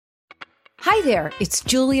Hi there, it's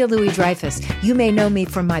Julia Louis-Dreyfus. You may know me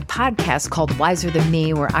from my podcast called Wiser Than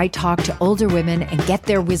Me, where I talk to older women and get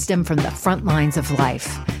their wisdom from the front lines of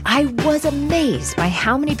life. I was amazed by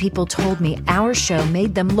how many people told me our show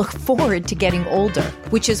made them look forward to getting older,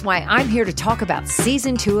 which is why I'm here to talk about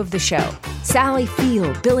season 2 of the show. Sally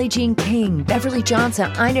Field, Billie Jean King, Beverly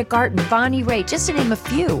Johnson, Ina Garten, Bonnie Raitt, just to name a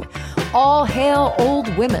few. All hail old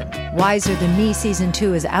women. Wiser Than Me season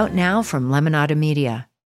 2 is out now from Lemonada Media.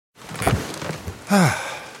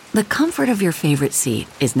 The comfort of your favorite seat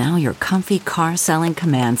is now your comfy car-selling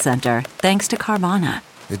command center, thanks to Carvana.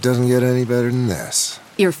 It doesn't get any better than this.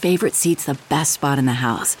 Your favorite seat's the best spot in the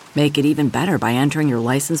house. Make it even better by entering your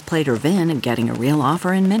license plate or VIN and getting a real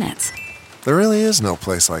offer in minutes. There really is no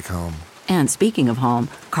place like home. And speaking of home,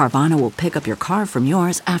 Carvana will pick up your car from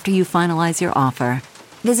yours after you finalize your offer.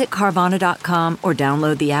 Visit Carvana.com or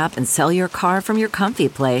download the app and sell your car from your comfy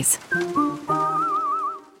place.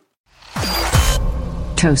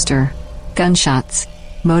 Toaster, gunshots,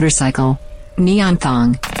 motorcycle, neon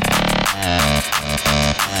thong.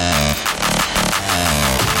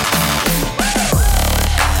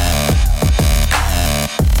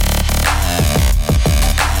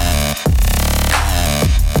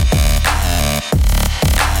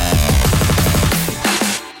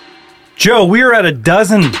 Joe, we are at a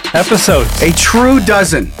dozen episodes. A true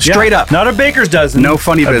dozen. Straight up. Not a baker's dozen. No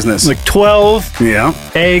funny business. Like 12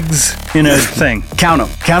 eggs in a thing. Count them.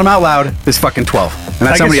 Count them out loud. There's fucking 12. And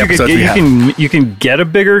that's how many episodes we have. You can get a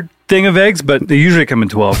bigger thing of eggs, but they usually come in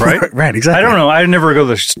 12, right? Right, exactly. I don't know. I never go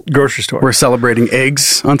to the grocery store. We're celebrating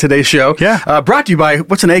eggs on today's show. Yeah. Brought to you by,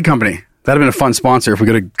 what's an egg company? That'd have been a fun sponsor if we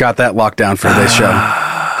could have got that locked down for today's show.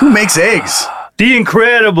 Who makes eggs? The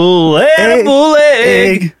incredible edible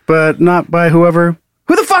egg. But not by whoever.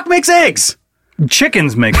 Who the fuck makes eggs?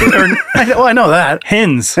 Chickens make it. Or I know that.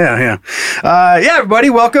 Hens. Yeah. Yeah, everybody,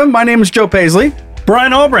 welcome. My name is Joe Paisley.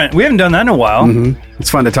 Brian Albrecht. We haven't done that in a while. Mm-hmm. It's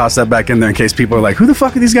fun to toss that back in there in case people are like, who the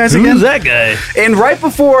fuck are these guys again? Who's that guy? And right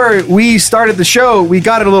before we started the show, we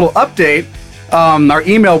got a little update. Our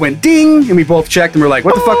email went ding, and we both checked, and we're like,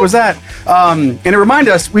 what the fuck was that? And it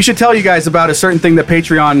reminded us, we should tell you guys about a certain thing that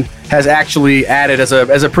Patreon has actually added as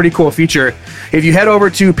a pretty cool feature. If you head over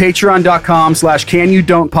to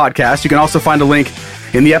patreon.com/canyoudon'tpodcast, you can also find a link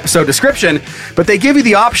in the episode description, but they give you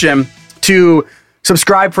the option to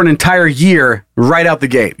subscribe for an entire year right out the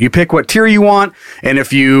gate. You pick what tier you want, and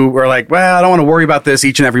if you are like, well, I don't want to worry about this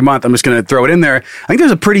each and every month, I'm just going to throw it in there. I think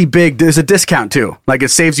there's a discount too. Like, it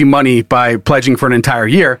saves you money by pledging for an entire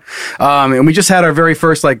year. And we just had our very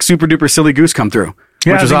first like super duper silly goose come through.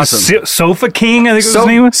 Yeah, which was awesome. Sofa King, I think was his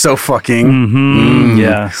name. Sofa King. Mm-hmm.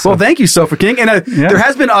 Yeah. Well, thank you, Sofa King. And there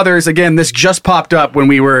has been others. Again, this just popped up when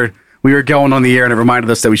we were going on the air, and it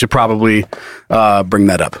reminded us that we should probably bring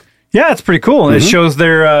that up. Yeah, it's pretty cool. Mm-hmm. It shows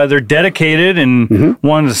they're dedicated and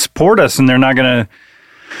want to support us, and they're not going to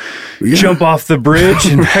jump off the bridge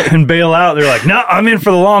and bail out. They're like, no, I'm in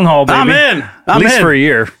for the long haul, baby. I'm in. At least for a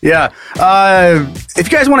year. Yeah. If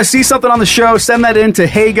you guys want to see something on the show, send that in to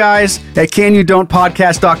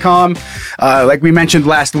heyguys@canyoudon'tpodcast.com. Like we mentioned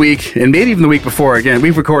last week, and maybe even the week before. Again,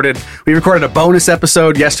 we recorded a bonus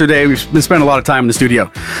episode yesterday. We've been spending a lot of time in the studio.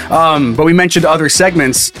 But we mentioned other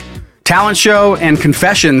segments. Talent show and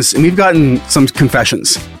confessions, and we've gotten some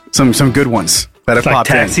confessions, some good ones that have popped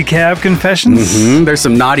in. Taxi cab confessions? Mm-hmm. There's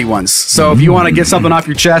some naughty ones. So if you want to get something off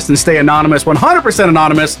your chest and stay anonymous, 100%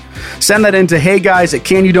 anonymous, send that in to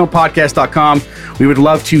heyguys@canyoudon'tpodcast.com. We would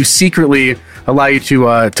love to secretly allow you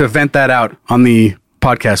to vent that out on the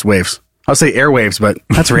podcast waves. I'll say airwaves, but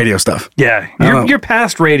that's radio stuff. Yeah, you're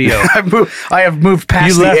past radio. I have moved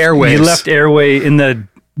past the airwaves. You left airway in the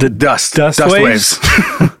dust waves.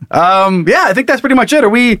 Yeah, I think that's pretty much it. Are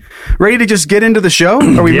we ready to just get into the show?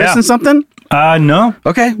 Are we missing something? No.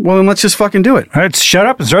 Okay, well then let's just fucking do it. All right, shut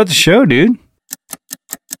up and start the show, dude.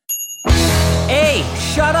 Hey,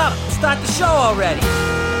 shut up. Start the show already.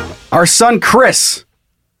 Our son Chris.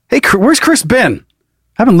 Hey, where's Chris been?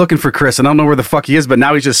 I've been looking for Chris, and I don't know where the fuck he is, but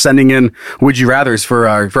now he's just sending in Would You Rathers for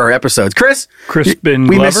our episodes. Chris we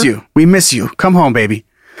miss you. We miss you. Come home, baby.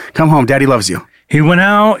 Come home. Daddy loves you. He went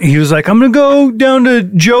out. He was like, I'm going to go down to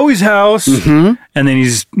Joey's house. Mm-hmm. And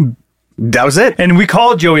then that was it. And we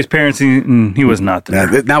called Joey's parents, and he was not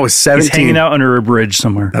there. That was 17. He's hanging out under a bridge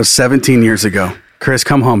somewhere. That was 17 years ago. Chris,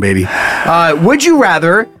 come home, baby. Would you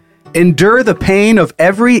rather endure the pain of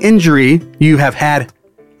every injury you have had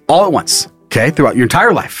all at once, okay, throughout your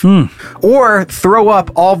entire life, or throw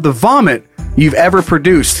up all of the vomit you've ever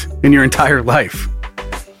produced in your entire life?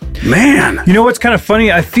 Man. You know what's kind of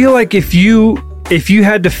funny? I feel like if you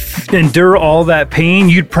had to endure all that pain,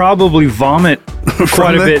 you'd probably vomit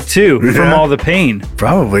quite a bit too from all the pain.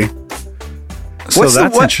 Probably. So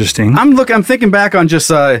that's interesting. I'm thinking back on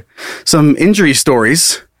just some injury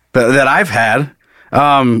stories that I've had.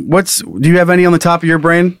 Do you have any on the top of your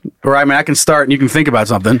brain? Or I mean, I can start and you can think about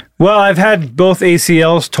something. Well, I've had both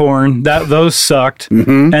ACLs torn. Those sucked.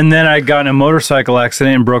 Mm-hmm. And then I got in a motorcycle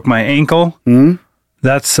accident and broke my ankle. Mm-hmm.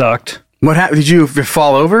 That sucked. What happened? Did you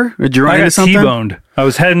fall over? Did you run into something? I got T-boned. I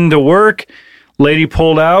was heading to work. Lady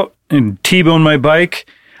pulled out and T-boned my bike.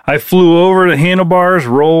 I flew over the handlebars,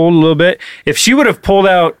 rolled a little bit. If she would have pulled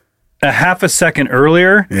out a half a second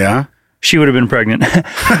earlier, she would have been pregnant.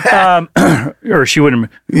 Or she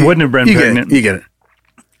wouldn't have been pregnant. You get it.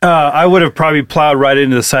 I would have probably plowed right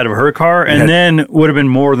into the side of her car and then would have been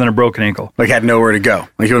more than a broken ankle. Like had nowhere to go.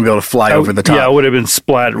 Like you wouldn't be able to fly over the top. Yeah, I would have been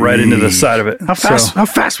splat right into the side of it. How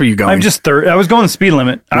fast were you going? I'm just I was going the speed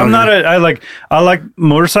limit. I like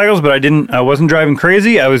motorcycles, but I wasn't driving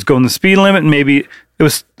crazy. I was going the speed limit, and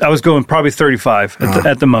I was going probably 35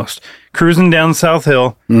 at the most. Cruising down South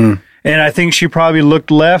Hill. And I think she probably looked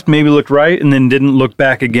left, maybe looked right, and then didn't look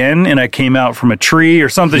back again. And I came out from a tree or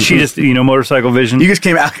something. She just, motorcycle vision. You just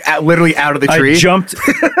came out literally out of the tree? I jumped.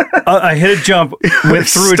 I hit a jump, went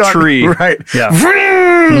through a tree. Right. Yeah.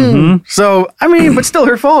 Mm-hmm. So, I mean, but still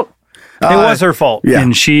her fault. It was her fault. Yeah.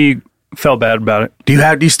 And she felt bad about it. Do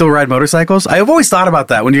you still ride motorcycles? I've always thought about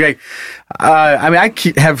that. When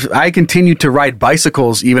I continue to ride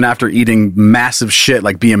bicycles even after eating massive shit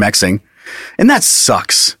like BMXing. And that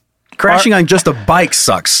sucks. Crashing on just a bike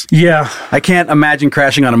sucks. Yeah. I can't imagine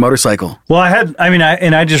crashing on a motorcycle. Well, I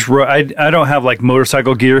don't have like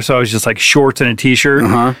motorcycle gear, so I was just like shorts and a t-shirt.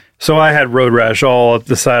 Uh-huh. So I had road rash all up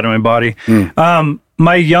the side of my body.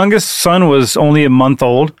 My youngest son was only a month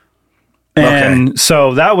old. And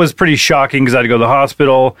so that was pretty shocking because I had to go to the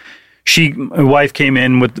hospital. My wife came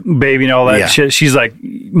in with the baby and all that shit. She's like,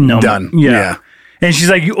 no. Done. Yeah. And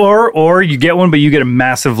she's like, or you get one, but you get a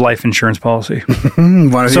massive life insurance policy.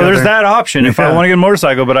 So there's that option if I want to get a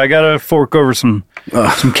motorcycle, but I got to fork over some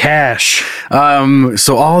cash.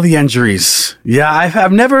 So all the injuries. Yeah, I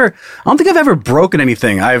don't think I've ever broken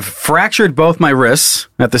anything. I've fractured both my wrists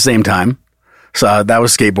at the same time. So that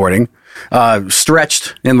was skateboarding.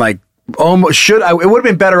 Stretched and like almost it would have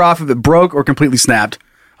been better off if it broke or completely snapped.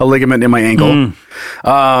 A ligament in my ankle.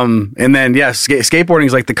 And then, skateboarding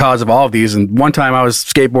is like the cause of all of these. And one time I was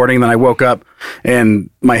skateboarding, and then I woke up and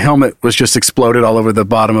my helmet was just exploded all over the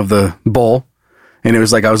bottom of the bowl. And it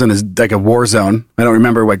was like I was in a war zone. I don't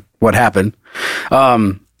remember what happened.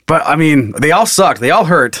 But I mean, they all sucked. They all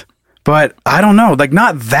hurt. But I don't know, like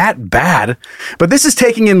not that bad. But this is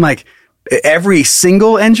taking in like every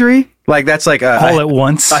single injury. Like that's like all at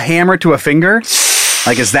once. A hammer to a finger.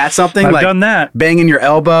 Like, is that something? I've done that. Banging your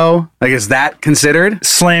elbow. Like, is that considered?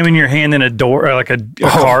 Slamming your hand in a door, or like a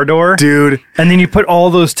car door. Dude. And then you put all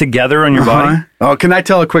those together on your body. Oh, can I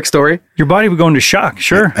tell a quick story? Your body would go into shock,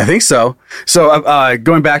 sure. I think so. So,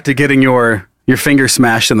 going back to getting your finger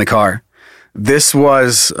smashed in the car. This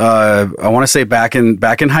was, I want to say back in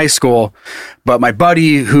high school, but my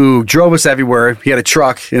buddy who drove us everywhere, he had a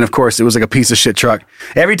truck, and of course it was like a piece of shit truck.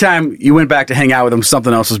 Every time you went back to hang out with him,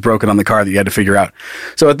 something else was broken on the car that you had to figure out.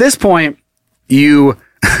 So at this point, the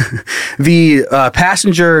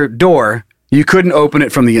passenger door, you couldn't open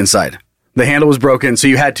it from the inside. The handle was broken, so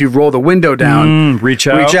you had to roll the window down, reach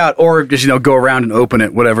out, or just go around and open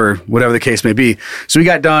it, whatever the case may be. So we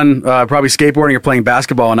got done probably skateboarding or playing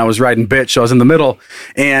basketball, and I was riding bitch, so I was in the middle,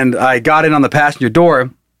 and I got in on the passenger door,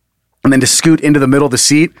 and then to scoot into the middle of the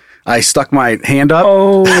seat, I stuck my hand up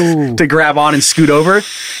to grab on and scoot over,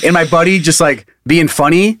 and my buddy just like being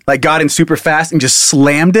funny, like got in super fast and just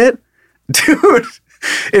slammed it. Dude,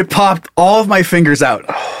 it popped all of my fingers out.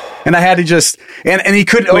 And I had to just, and he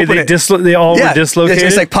couldn't open it. They all were dislocated? It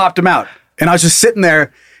just like popped them out. And I was just sitting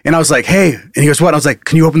there and I was like, hey, and he goes, what? I was like,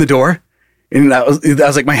 can you open the door? And I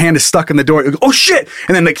was like, my hand is stuck in the door. Goes, oh shit.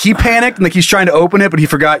 And then like he panicked and like he's trying to open it, but he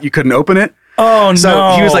forgot you couldn't open it. Oh, so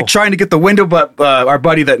no. He was like trying to get the window, but our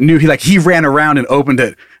buddy that knew, he ran around and opened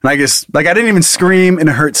it. And I guess like I didn't even scream and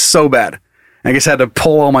it hurt so bad. I just had to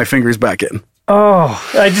pull all my fingers back in. Oh,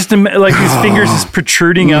 I just like his fingers just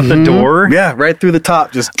protruding out the door. Yeah, right through the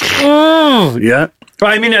top. Just yeah.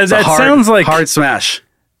 I mean, that sounds like hard smash.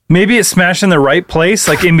 Maybe it smashed in the right place,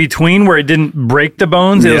 like in between where it didn't break the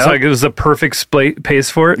bones. It was like it was the perfect pace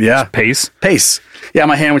for it. Yeah, pace. Yeah,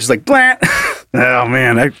 my hand was just like blah. Oh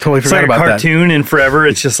man, I totally forgot about that. It's like a cartoon in Forever.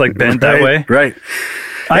 It's just like bent that way. Right.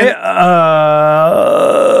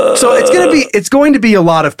 So it's going to be a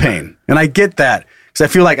lot of pain, and I get that. Because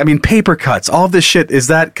I feel like, paper cuts, all of this shit, is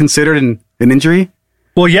that considered an injury?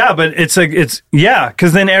 Well, yeah, but because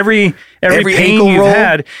then every Every pain ankle you've roll?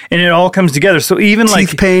 had, and it all comes together. So even Teeth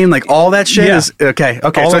like pain, like all that shit Yeah. is okay.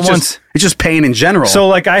 Okay, All so at once. it's just pain in general. So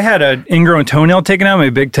like I had an ingrown toenail taken out of my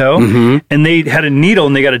big toe, and they had a needle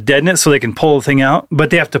and they got to deaden it so they can pull the thing out, but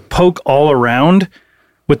they have to poke all around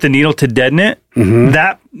with the needle to deaden it.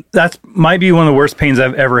 That might be one of the worst pains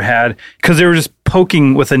I've ever had because they were just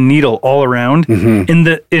poking with a needle all around.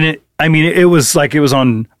 It was like it was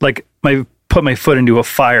on like put my foot into a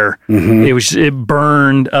fire. It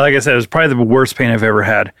burned. Like I said, it was probably the worst pain I've ever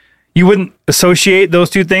had. You wouldn't associate those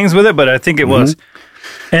two things with it, but I think it was.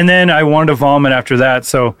 And then I wanted to vomit after that.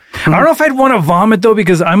 So I don't know if I'd want to vomit though,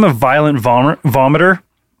 because I'm a violent vomiter.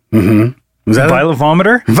 is that Violent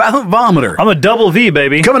vomiter? Violent vomiter? I'm a double V,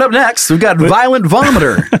 baby. Coming up next, we've got violent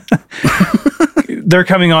vomiter. They're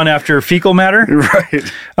coming on after fecal matter.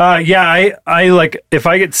 Right. I like if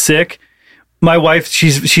I get sick, my wife,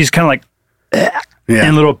 she's kind of like, Yeah.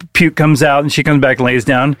 and little puke comes out and she comes back and lays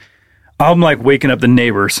down. I'm like waking up the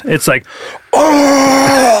neighbors. It's like,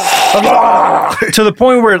 to the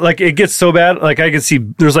point where like it gets so bad, like I can see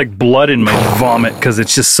there's like blood in my vomit because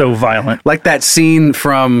it's just so violent. Like that scene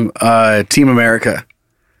from Team America.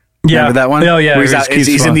 Yeah. Remember that one? Oh, yeah. Where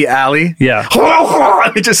he's in the alley. Yeah.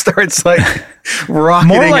 It just starts like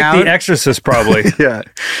rocketing More like out. The Exorcist, probably. Yeah.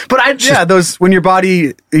 But those, when your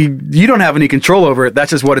body, you don't have any control over it,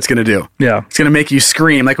 that's just what it's going to do. Yeah. It's going to make you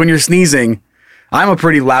scream. Like when you're sneezing, I'm a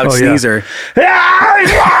pretty loud sneezer.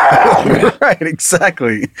 Right,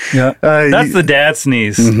 exactly. Yeah. That's the dad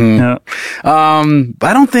sneeze. Yeah. But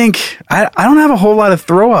I don't think, I don't have a whole lot of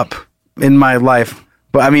throw up in my life.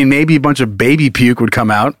 But I mean, maybe a bunch of baby puke would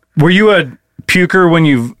come out. Were you a puker when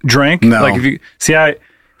you drank? No. Like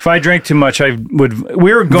if I drank too much, I would.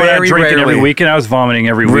 We were going out Very drinking rarely. every weekend. I was vomiting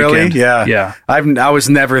every Really? weekend. Yeah. Yeah. I was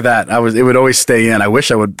never that. It would always stay in. I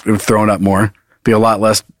wish I would have thrown up more. Be a lot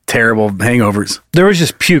less terrible hangovers. There was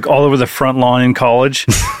just puke all over the front lawn in college.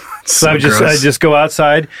 So I'd just go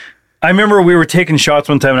outside. I remember we were taking shots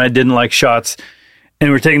one time and I didn't like shots, and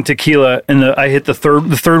we were taking tequila, and I hit the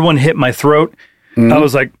third one hit my throat. I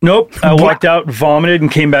was like, nope. I walked out, vomited,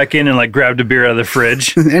 and came back in and like grabbed a beer out of the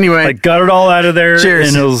fridge. Anyway, like got it all out of there. Cheers.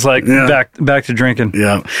 And it was like back to drinking.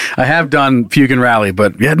 Yeah, I have done puke and rally,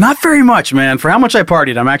 but yeah, not very much, man. For how much I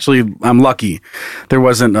partied, I'm lucky there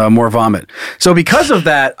wasn't more vomit. So because of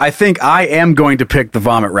that, I think I am going to pick the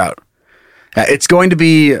vomit route. It's going to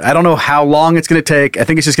be, I don't know how long it's going to take. I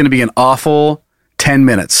think it's just going to be an awful 10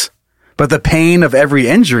 minutes. But the pain of every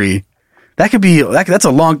injury, that could be, that's a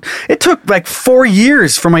long, it took like 4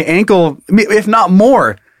 years for my ankle, if not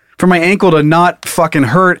more, for my ankle to not fucking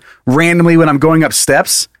hurt randomly when I'm going up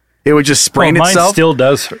steps. It would just sprain mine itself. Still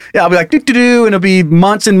does hurt. Yeah, I'll be like, do-do-do, and it'll be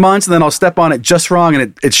months and months, and then I'll step on it just wrong,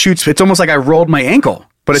 and it shoots. It's almost like I rolled my ankle,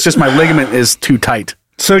 but it's just my ligament is too tight.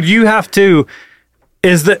 So do you have to,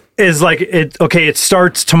 it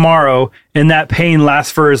starts tomorrow and that pain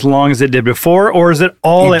lasts for as long as it did before, or is it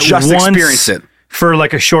all You at just once experience it for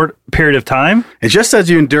like a short period of time? It just says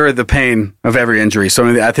you endure the pain of every injury. So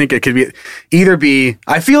I think it could be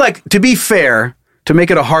I feel like, to be fair, to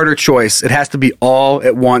make it a harder choice, it has to be all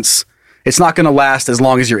at once. It's not going to last as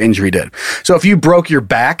long as your injury did. So if you broke your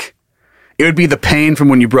back, it would be the pain from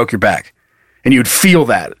when you broke your back, and you would feel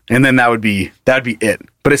that, and then that would be it.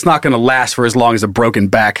 But it's not going to last for as long as a broken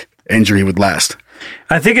back injury would last.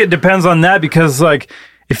 I think it depends on that, because like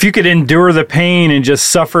if you could endure the pain and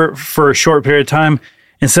just suffer for a short period of time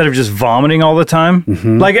instead of just vomiting all the time,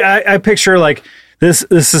 like I picture like this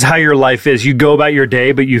is how your life is. You go about your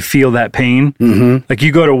day, but you feel that pain. Like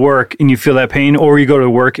you go to work and you feel that pain, or you go to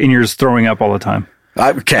work and you're just throwing up all the time.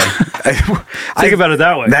 Okay. Think about it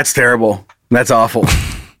that way. That's terrible. That's awful.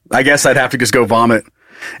 I guess I'd have to just go vomit.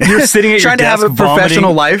 You're sitting at trying your to desk have a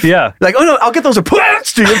professional vomiting. life. Yeah. Like, oh no, I'll get those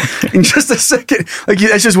appointments to you in just a second. Like,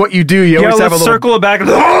 that's just what you do. You always have a let's little circle it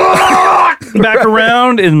back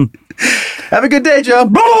around and have a good day, Joe.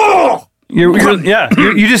 you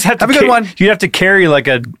just have to Have a good one. You have to carry like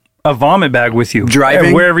a vomit bag with you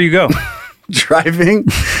Driving? wherever you go. Driving,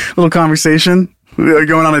 little conversation,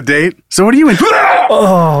 going on a date. So what are you in?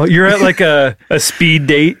 Oh, you're at like a speed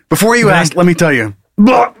date. Before you ask, let me tell you.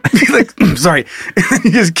 Like, sorry.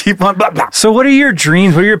 You just keep on. Blah, blah. So what are your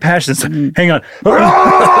dreams? What are your passions? Hang on.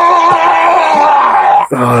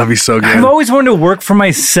 Oh, that'd be so good. I've always wanted to work for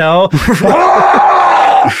myself.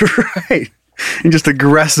 Right. And just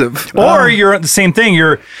aggressive. Or you're the same thing.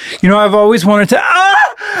 I've always wanted to.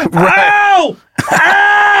 Ow!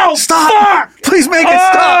 Ow! Stop! Please make it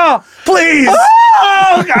stop! Please!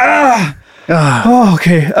 Oh,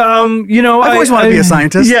 okay. I've always wanted to be a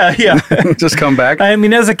scientist. Yeah. Just come back. I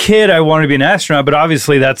mean, as a kid, I wanted to be an astronaut, but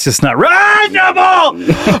obviously that's just not right.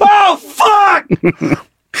 Oh, fuck.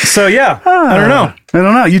 So, yeah, I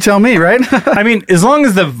don't know. You tell me, right? I mean, as long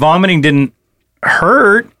as the vomiting didn't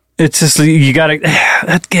hurt, it's just, you got to,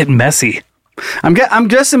 that's getting messy. I'm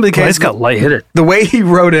guessing because I just got lightheaded. The way he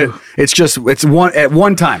wrote it, it's one at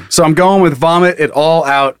one time. So I'm going with vomit it all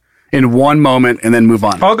out in one moment and then move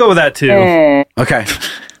on. I'll go with that too. Okay.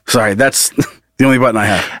 Sorry, that's the only button I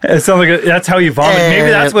have. It sounds like that's how you vomit. Maybe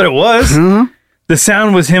that's what it was. Mm-hmm. The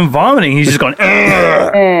sound was him vomiting. He's just going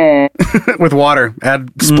with water. Add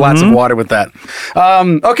splats of water with that.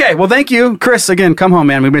 Okay, well, thank you, Chris. Again, come home,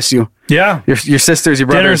 man. We miss you. Yeah, your sisters, your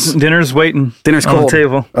brothers. Dinner's waiting. Dinner's on cold. the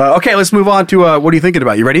table. Okay, let's move on to what are you thinking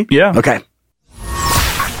about? You ready? Yeah. Okay.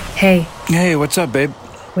 Hey, what's up, babe?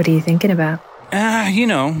 what are you thinking about?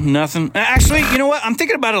 Nothing. Actually, you know what? I'm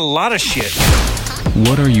thinking about a lot of shit.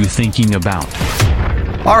 What are you thinking about?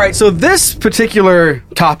 All right, so this particular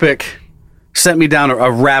topic sent me down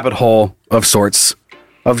a rabbit hole of sorts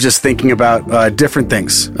of just thinking about different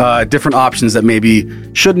things, different options that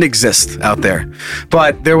maybe shouldn't exist out there.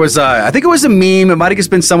 But there was, I think it was a meme. It might have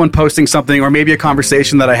just been someone posting something, or maybe a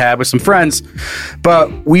conversation that I had with some friends.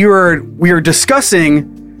 But we were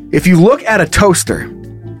discussing, if you look at a toaster,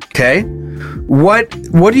 okay, what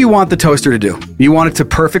do you want the toaster to do? You want it to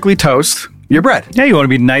perfectly toast your bread. Yeah, you want to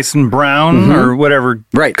be nice and brown or whatever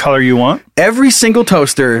color you want. Every single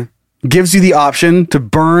toaster gives you the option to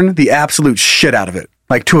burn the absolute shit out of it,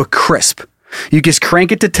 like to a crisp. You just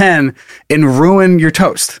crank it to 10 and ruin your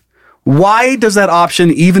toast. Why does that option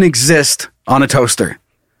even exist on a toaster?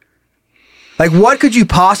 Like, what could you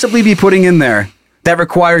possibly be putting in there that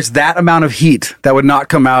requires that amount of heat that would not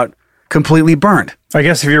come out completely burned? I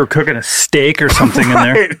guess if you were cooking a steak or something in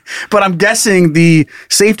there. But I'm guessing the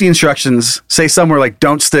safety instructions say somewhere like,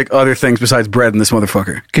 don't stick other things besides bread in this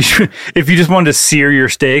motherfucker. If you just wanted to sear your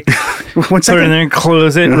steak, put it in there and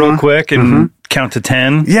close it real quick and count to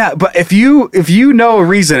 10. Yeah, but if you know a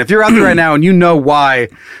reason, if you're out there right now and you know why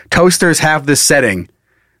toasters have this setting,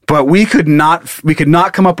 but we could not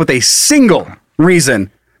come up with a single reason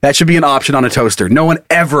that should be an option on a toaster. No one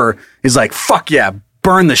ever is like, fuck yeah,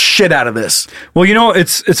 burn the shit out of this. Well,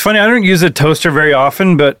 it's funny. I don't use a toaster very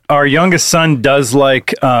often, but our youngest son does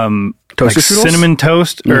like cinnamon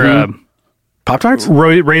toast or Pop-Tarts?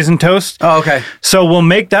 Raisin toast. Oh, okay. So we'll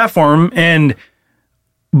make that for him.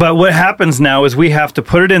 But what happens now is we have to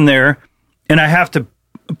put it in there, and I have to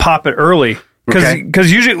pop it early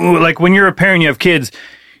because usually, like when you're a parent, you have kids.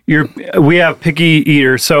 We have picky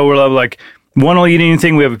eaters, so we're like, one will eat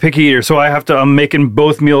anything. We have a picky eater, so I'm making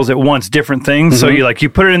both meals at once, different things. So you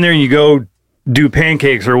put it in there and you go do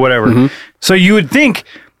pancakes or whatever. So you would think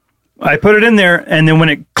I put it in there, and then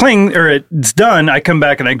when it's done, I come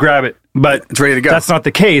back and I grab it. But it's ready to go. That's not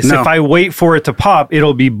the case. No. If I wait for it to pop,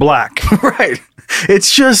 it'll be black. Right.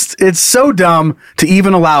 It's so dumb to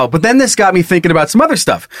even allow. But then this got me thinking about some other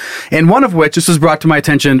stuff. And one of which, this was brought to my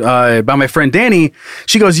attention by my friend Danny.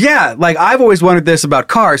 She goes, yeah, like I've always wondered this about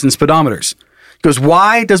cars and speedometers. She goes,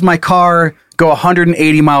 why does my car go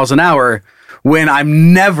 180 miles an hour when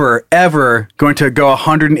I'm never, ever going to go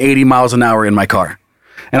 180 miles an hour in my car?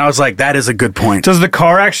 And I was like, that is a good point. Does the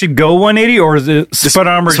car actually go 180 or is the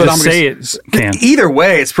speedometer just say it can? Either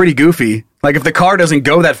way, it's pretty goofy. Like if the car doesn't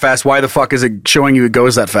go that fast, why the fuck is it showing you it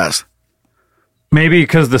goes that fast? Maybe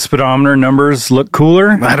because the speedometer numbers look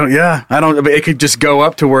cooler. It could just go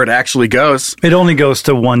up to where it actually goes. It only goes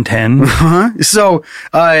to 110. So,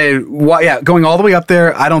 going all the way up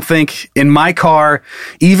there. I don't think in my car,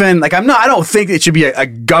 even like I don't think it should be a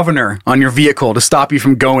governor on your vehicle to stop you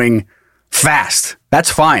from going fast. That's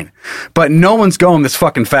fine. But no one's going this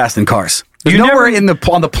fucking fast in cars. There's nowhere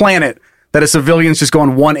on the planet that a civilian's just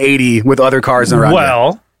going 180 with other cars around.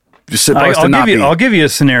 Well, I'll give you a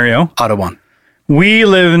scenario. Autobahn. We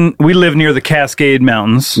live near the Cascade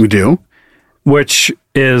Mountains. We do. Which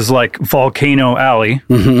is like Volcano Alley.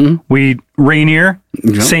 Rainier,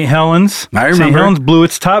 St. Helens. I remember. St. Helens blew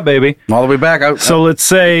its top, baby. All the way back. So let's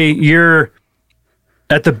say you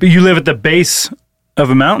live at the base of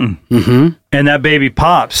a mountain, and that baby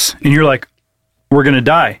pops, and you're like, we're going to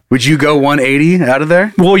die. Would you go 180 out of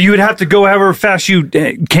there? Well, you would have to go however fast you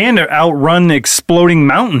can to outrun the exploding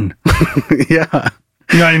mountain. Yeah.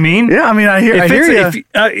 You know what I mean? Yeah, I mean, I hear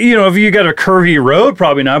you. If you got a curvy road,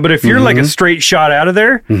 probably not. But if you're like a straight shot out of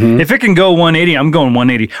there, if it can go 180, I'm going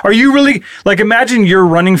 180. Are you really, like, imagine you're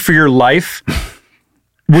running for your life.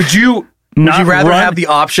 Would you rather have the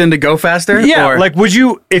option to go faster? Yeah. Like,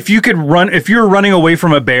 if you were running away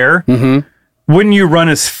from a bear, wouldn't you run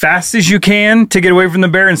as fast as you can to get away from the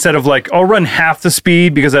bear instead of like, I'll run half the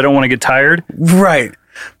speed because I don't want to get tired? Right.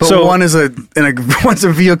 But so, one's a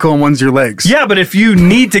vehicle and one's your legs. Yeah, but if you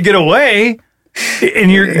need to get away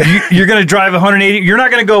and you're going to drive 180, you're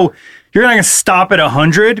not going to stop at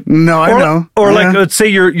 100. No, I know. Or like, let's say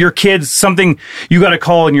your kids, something you got to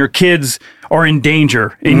call and your kids are in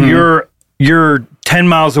danger and you're 10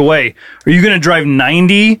 miles away. Are you going to drive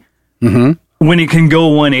 90 when it can go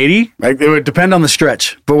 180? It would depend on the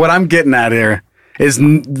stretch. But what I'm getting at here is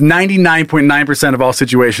 99.9% of all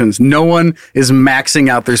situations, no one is maxing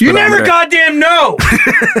out their speedometer. You never goddamn know.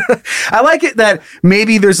 I like it that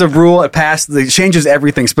maybe there's a rule at past that changes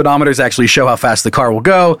everything. Speedometers actually show how fast the car will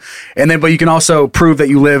go. But you can also prove that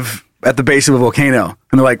you live at the base of a volcano.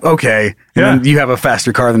 And they're like, okay, and then you have a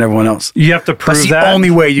faster car than everyone else. You have to prove That's the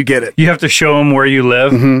only way you get it. You have to show them where you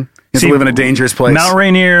live. You have to live in a dangerous place. Mount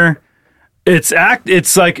Rainier, it's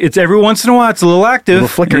every once in a while, it's a little active. A little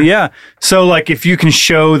flicker. Yeah. So like if you can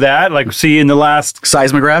show that, like see in the last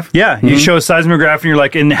seismograph. Yeah. You show a seismograph and you're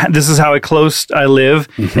like, and this is how close I live.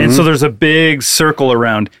 And so there's a big circle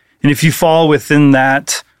around. And if you fall within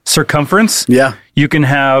that circumference, you can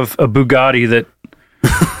have a Bugatti that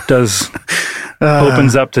does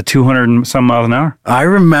opens up to 200 some miles an hour.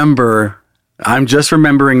 I'm just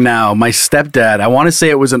remembering now, my stepdad, I want to say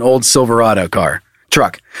it was an old Silverado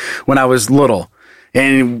truck when I was little.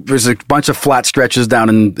 And there's a bunch of flat stretches down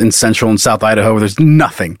in central and south Idaho where there's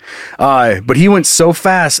nothing. But he went so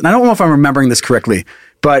fast, and I don't know if I'm remembering this correctly,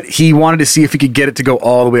 but he wanted to see if he could get it to go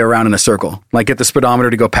all the way around in a circle, like get the speedometer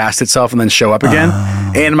to go past itself and then show up again.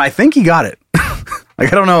 And I think he got it.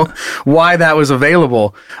 Like, I don't know why that was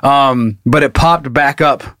available, but it popped back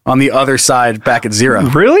up on the other side back at 0.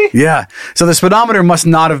 Really? Yeah. So the speedometer must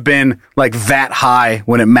not have been like that high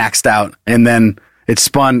when it maxed out, and then it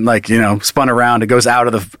spun around. It goes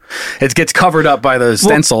out of it gets covered up by the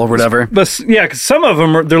stencil or whatever. But yeah, because some of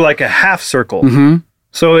them they're like a half circle.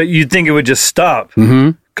 So you'd think it would just stop.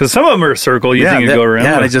 Because some of them are a circle. You think it'd go around.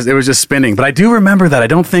 Yeah, it was just spinning. But I do remember that. I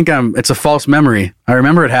don't think it's a false memory. I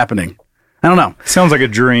remember it happening. I don't know. Sounds like a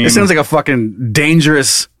dream. It sounds like a fucking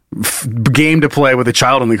dangerous game to play with a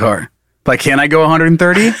child in the car. Like, can I go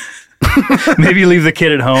 130? Maybe leave the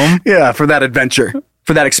kid at home. Yeah, for that adventure,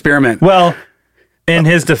 for that experiment. Well, in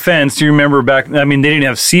his defense, do you remember back? I mean, they didn't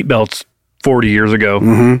have seatbelts 40 years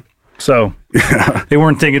ago. So they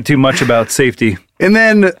weren't thinking too much about safety. And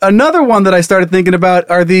then another one that I started thinking about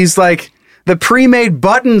are these like the pre-made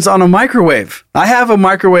buttons on a microwave. I have a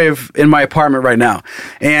microwave in my apartment right now,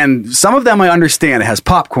 and some of them I understand. It has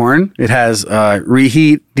popcorn, it has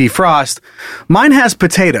reheat, defrost. Mine has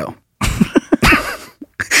potato.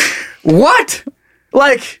 What?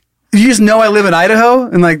 Like, you just know I live in Idaho,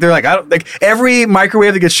 and like they're like, I don't like every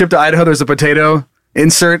microwave that gets shipped to Idaho. There's a potato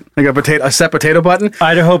insert, like a set potato button.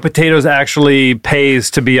 Idaho Potatoes actually pays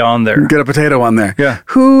to be on there. Get a potato on there. Yeah.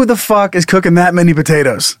 Who the fuck is cooking that many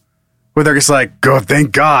potatoes? Where they're just like, go,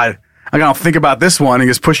 thank God. I gotta think about this one and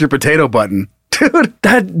just push your potato button. Dude.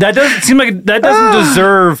 That doesn't seem like, that doesn't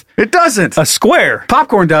deserve. It doesn't. A square.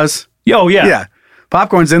 Popcorn does. Oh, yeah. Yeah.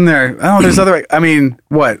 Popcorn's in there. Oh, there's other, I mean,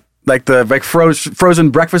 what? Like frozen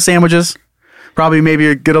breakfast sandwiches? Probably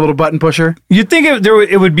maybe get a little button pusher. You'd think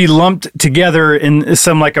it would be lumped together in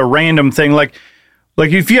some like a random thing. Like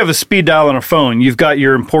if you have a speed dial on a phone, you've got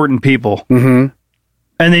your important people. And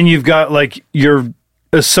then you've got like your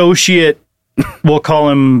associate, we'll call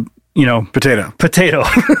him, Potato.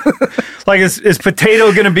 Like, is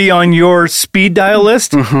Potato going to be on your speed dial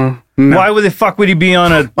list? No. Why would the fuck would he be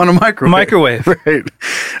on a microwave? Right.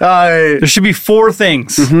 There should be 4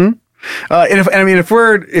 things. And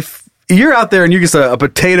if you're out there and you're just a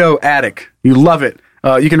potato addict, you love it,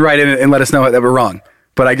 you can write in and let us know that we're wrong.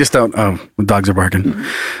 But I just don't. Oh, the dogs are barking.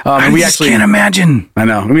 I can't imagine. I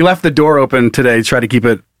know. And we left the door open today to try to keep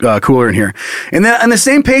it cooler in here. And then on the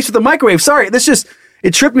same page with the microwave. Sorry,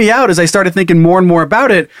 it tripped me out as I started thinking more and more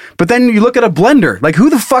about it. But then you look at a blender. Like, who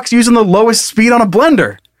the fuck's using the lowest speed on a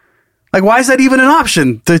blender? Like, why is that even an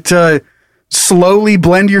option to slowly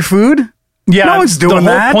blend your food? Yeah, no one's doing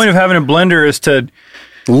that. The whole point of having a blender is to.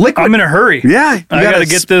 Liquid. I'm in a hurry. Yeah. I got to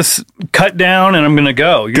get this cut down and I'm going to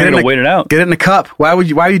go. You're going to wait it out. Get it in a cup. Why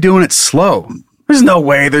are you doing it slow? There's no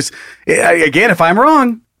way. Again, if I'm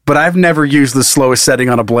wrong, but I've never used the slowest setting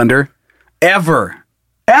on a blender. Ever.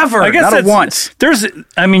 I guess not once. There's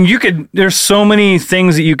so many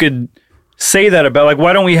things that you could say that about. Like,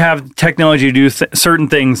 why don't we have technology to do certain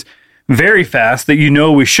things very fast that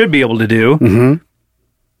we should be able to do?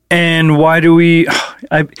 And why do we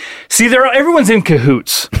see everyone's in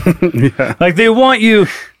cahoots. Yeah. Like, they want you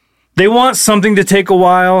they want something to take a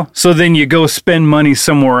while, so then you go spend money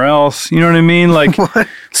somewhere else. You know what I mean? Like, what?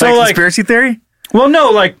 So like like conspiracy theory? Well, no,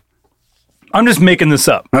 like I'm just making this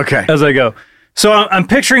up. Okay. As I go. So I'm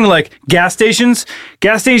picturing like gas stations.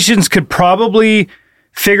 Gas stations could probably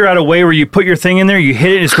figure out a way where you put your thing in there, you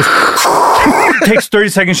hit it, and it goes. It takes 30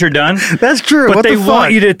 seconds, you're done. That's true. But What they the want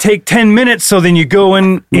fuck? you to take 10 minutes, so then you go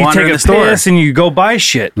in, you Wander in take the a store. piss, and you go buy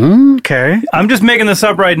shit. Okay. I'm just making this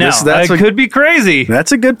up right now. That's It could be crazy.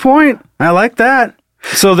 That's a good point. I like that.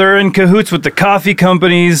 So they're in cahoots with the coffee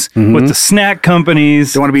companies, with the snack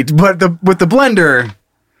companies. They want to be, but with the blender,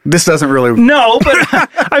 this doesn't really. No, but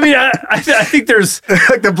I mean, I think there's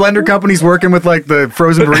like the blender company's working with like the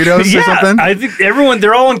frozen burritos or something. I think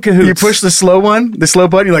they're all in cahoots. You push the slow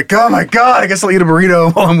button. You're like, oh my god, I guess I'll eat a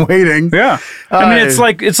burrito while I'm waiting. Yeah, I mean,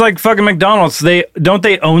 it's like fucking McDonald's. They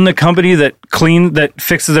own the company that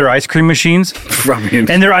fixes their ice cream machines,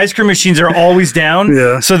 and their ice cream machines are always down.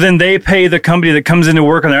 Yeah. So then they pay the company that comes in to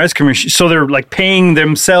work on their ice cream machine. So they're like paying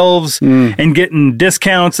themselves and getting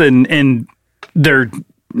discounts and they're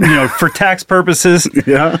for tax purposes.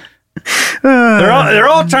 Yeah. They're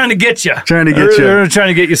all trying to get you. They're trying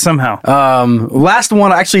to get you somehow. Last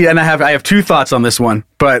one, actually, and I have two thoughts on this one,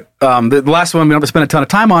 but the last one, we don't have to spend a ton of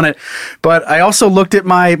time on it, but I also looked at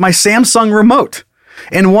my Samsung remote,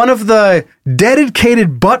 and one of the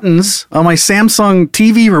dedicated buttons on my Samsung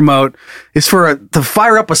TV remote is to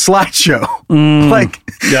fire up a slideshow. What?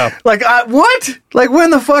 Like, when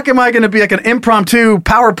the fuck am I going to be like an impromptu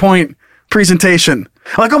PowerPoint presentation?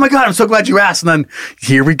 I'm like, oh my god, I'm so glad you asked. And then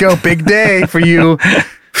here we go, big day for you,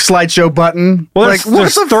 slideshow button. Well, like,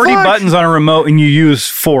 there's 30 buttons on a remote, and you use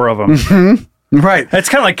 4 of them. Mm-hmm. Right. That's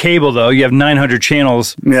kind of like cable, though. You have 900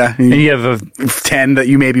 channels. Yeah. And you have 10 that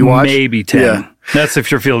you maybe watch. Maybe 10. Yeah. That's if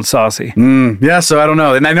you're feeling saucy. Yeah, so I don't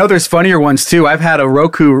know. And I know there's funnier ones, too. I've had a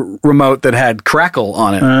Roku remote that had Crackle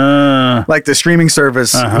on it. Like the streaming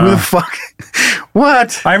service. Who the fuck?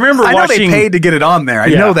 What? I remember I know watching... they paid to get it on there. I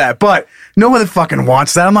know that. But no one fucking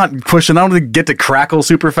wants that. I'm not pushing. I don't want to get to Crackle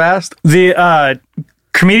super fast. The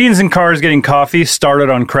Comedians in Cars Getting Coffee started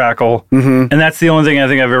on Crackle. And that's the only thing I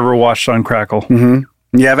think I've ever watched on Crackle.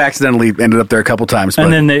 Yeah, I've accidentally ended up there a couple times.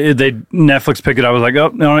 But. And then they Netflix picked it up. I was like,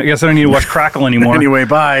 oh, no, I guess I don't need to watch Crackle anymore. Anyway,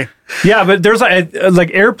 bye. Yeah, but there's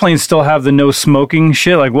like airplanes still have the no smoking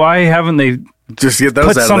shit. Like, why haven't they just get those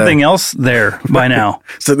put out something else there by now?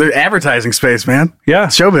 So they're advertising space, man. Yeah.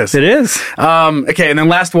 Showbiz. It is. Okay, and then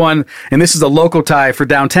last one, and this is a local tie for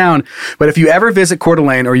downtown, but if you ever visit Coeur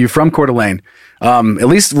d'Alene or you're from Coeur d'Alene, at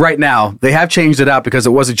least right now, they have changed it out because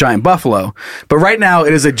it was a giant buffalo, but right now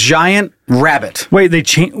it is a giant rabbit. Wait,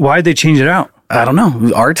 why'd they change it out? I don't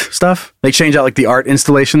know. Art stuff. They change out like the art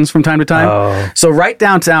installations from time to time. Oh. So right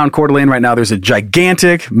downtown Coeur d'Alene right now, there's a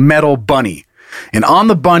gigantic metal bunny, and on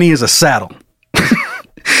the bunny is a saddle.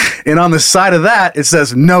 And on the side of that, it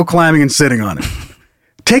says no climbing and sitting on it.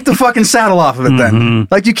 Take the fucking saddle off of it then.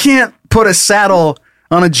 Like, you can't put a saddle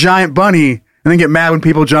on a giant bunny and then get mad when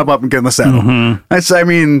people jump up and get in the saddle. I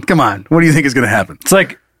mean, come on. What do you think is going to happen? It's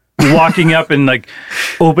like walking up and like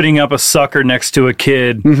opening up a sucker next to a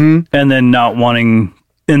kid and then not wanting...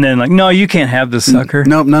 And then like, no, you can't have this sucker.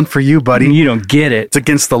 Nope, none for you, buddy. You don't get it. It's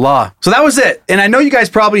against the law. So that was it. And I know you guys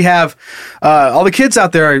probably have, all the kids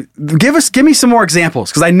out there, give me some more examples.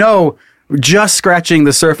 Because I know just scratching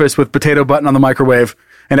the surface with potato button on the microwave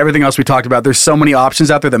and everything else we talked about, there's so many options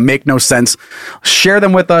out there that make no sense. Share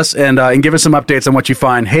them with us and give us some updates on what you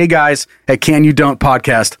find. Hey guys at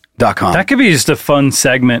CanYouDon'tPodcast.com. That could be just a fun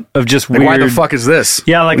segment of just like, weird. why the fuck is this?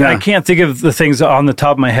 Yeah, I can't think of the things on the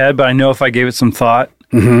top of my head, but I know if I gave it some thought,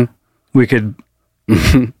 we could.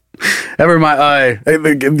 Again,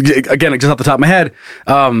 just off the top of my head,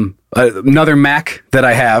 another Mac that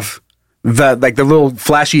I have, the little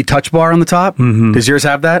flashy touch bar on the top. Does yours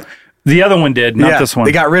have that? The other one did, not this one.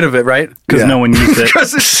 They got rid of it, right? Because no one used it.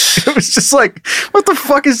 Because it was just like, what the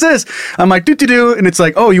fuck is this? I'm like, do, and it's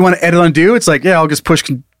like, oh, you want to edit undo? It's like, yeah, I'll just push,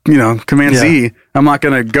 Command Z. I'm not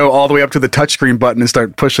going to go all the way up to the touchscreen button and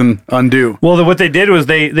start pushing undo. Well, what they did was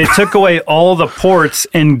they took away all the ports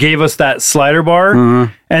and gave us that slider bar.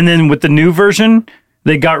 And then with the new version,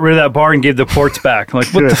 they got rid of that bar and gave the ports back.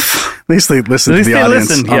 Like, what the fuck? At least they listened to the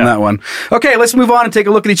audience on that one. Okay, let's move on and take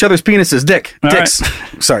a look at each other's penises. Dicks. Right.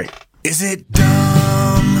 Sorry. Is it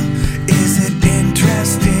dumb? Is it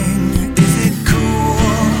interesting? Is it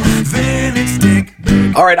cool? Then it's dick.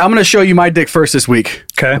 All right, I'm going to show you my dick first this week.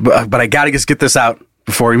 Okay. But I got to just get this out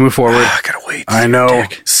before we move forward. I got to wait. I know.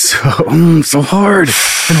 So hard.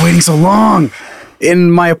 Been waiting so long.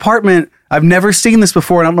 In my apartment, I've never seen this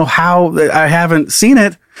before, and I don't know how I haven't seen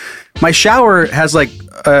it. My shower has like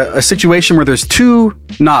a situation where there's two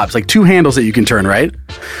knobs, like two handles that you can turn, right?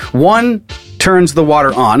 One turns the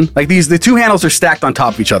water on. Like the two handles are stacked on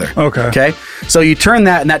top of each other. Okay. So you turn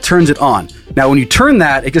that and that turns it on. Now, when you turn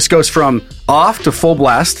that, it just goes from off to full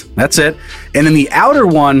blast. That's it. And then the outer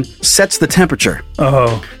one sets the temperature.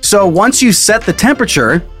 Oh. So once you set the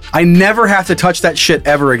temperature, I never have to touch that shit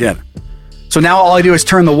ever again. So now all I do is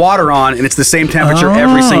turn the water on and it's the same temperature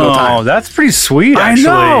every single time. Oh, that's pretty sweet, actually.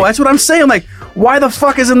 I know. That's what I'm saying. Like, why the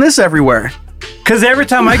fuck isn't this everywhere? Because every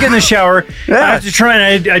time I get in the shower, I have to try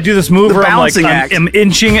and I do this move where I'm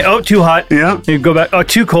inching it. Oh, too hot. Yeah. You go back. Oh,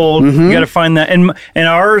 too cold. You got to find that. And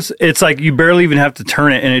ours, it's like you barely even have to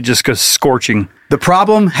turn it and it just goes scorching. The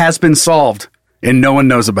problem has been solved and no one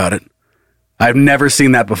knows about it. I've never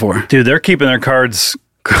seen that before. Dude, they're keeping their cards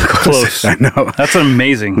close. I know. That's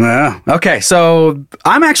amazing. Yeah. Okay, so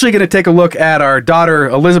I'm actually going to take a look at our daughter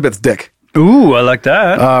Elizabeth's dick. Ooh, I like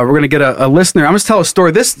that. We're going to get a listener. I'm going to tell a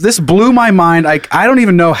story. This blew my mind. I don't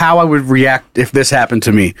even know how I would react if this happened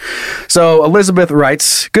to me. So Elizabeth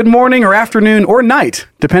writes, good morning or afternoon or night,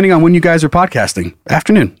 depending on when you guys are podcasting.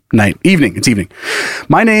 Afternoon, night, evening. It's evening.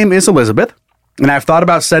 My name is Elizabeth. And I've thought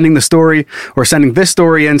about sending this story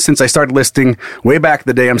in since I started listening way back in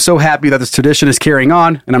the day. I'm so happy that this tradition is carrying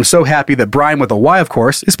on, and I'm so happy that Brian, with a Y, of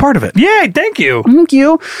course, is part of it. Yay, thank you. Thank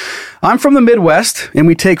you. I'm from the Midwest, and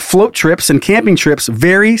we take float trips and camping trips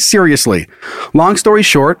very seriously. Long story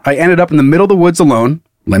short, I ended up in the middle of the woods alone.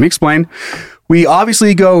 Let me explain. We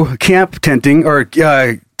obviously go camp tenting, or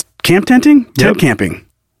camp tenting? Yep. Tent camping.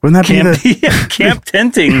 Wouldn't that be the camp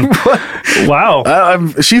tenting? Wow. I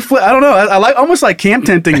don't know. I almost like camp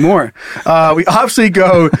tenting more. We obviously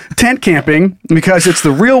go tent camping because it's the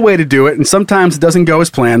real way to do it, and sometimes it doesn't go as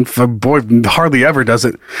planned. Boy, hardly ever does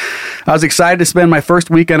it. I was excited to spend my first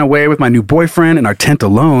weekend away with my new boyfriend in our tent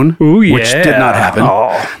alone, which did not happen.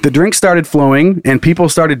 Oh. The drinks started flowing, and people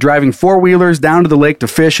started driving four-wheelers down to the lake to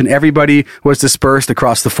fish, and everybody was dispersed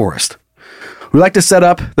across the forest. We like to set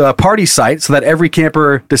up the party site so that every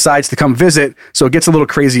camper decides to come visit, so it gets a little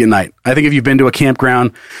crazy at night. I think if you've been to a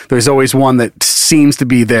campground, there's always one that seems to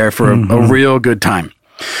be there for a real good time.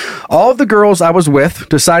 All of the girls I was with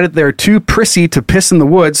decided they're too prissy to piss in the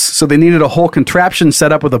woods, so they needed a whole contraption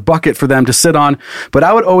set up with a bucket for them to sit on, but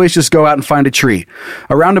I would always just go out and find a tree.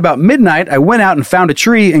 Around about midnight, I went out and found a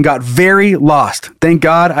tree and got very lost. Thank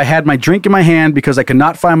God I had my drink in my hand because I could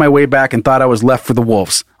not find my way back and thought I was left for the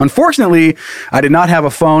wolves. Unfortunately, I did not have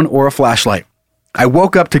a phone or a flashlight. I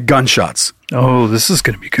woke up to gunshots. Oh, this is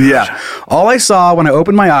going to be good. Yeah. All I saw when I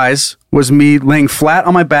opened my eyes was me laying flat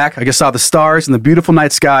on my back. I just saw the stars and the beautiful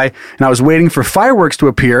night sky, and I was waiting for fireworks to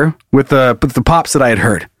appear with the pops that I had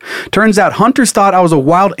heard. Turns out hunters thought I was a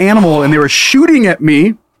wild animal, and they were shooting at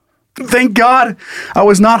me. Thank God I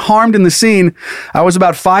was not harmed in the scene. I was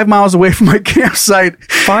about 5 miles away from my campsite.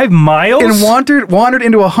 5 miles? And wandered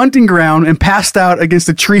into a hunting ground and passed out against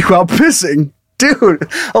a tree while pissing. Dude,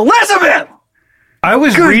 Elizabeth! I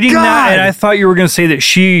was reading that and I thought you were going to say that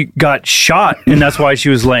she got shot and that's why she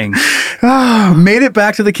was laying. Made it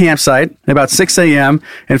back to the campsite at about 6 a.m.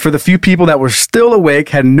 And for the few people that were still awake,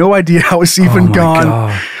 had no idea I was even gone.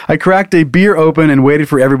 God. I cracked a beer open and waited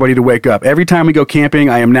for everybody to wake up. Every time we go camping,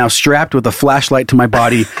 I am now strapped with a flashlight to my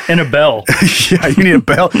body. And a bell. Yeah, you need a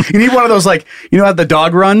bell. You need one of those, like, you know how the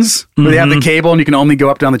dog runs? Where they have the cable and you can only go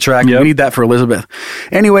up down the track? Yep. We need that for Elizabeth.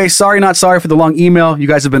 Anyway, sorry, not sorry for the long email. You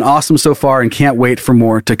guys have been awesome so far and can't wait for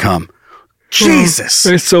more to come. Jesus.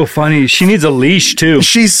 It's so funny. She needs a leash too.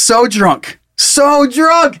 She's so drunk. So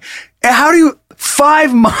drunk. And how do you...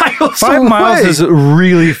 5 miles 5 away. miles is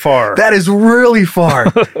really far. That is really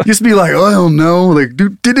far. Just be like, oh, I don't know. Like,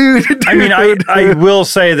 I mean, I will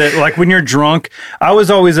say that, like, when you're drunk, I was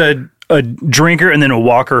always a drinker and then a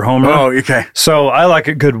walker homer. Oh, okay. So I like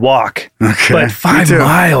a good walk. Okay. But 5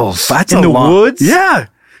 miles That's in the woods? Yeah.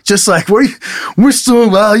 Just like, we're so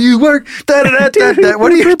while you work. What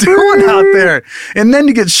are you doing out there? And then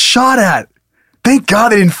you get shot at. Thank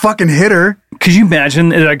God they didn't fucking hit her. Could you imagine?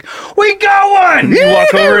 Like, we got one! You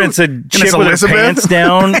walk over and it's a chick with her pants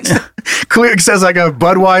down. Clear, it says like a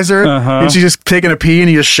Budweiser, and she's just taking a pee and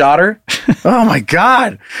he just shot her. Oh my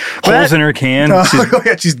God. Holes in her can.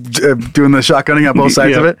 She's doing the shotgunning on both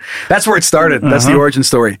sides of it. That's where it started. That's the origin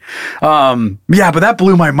story. Yeah, but that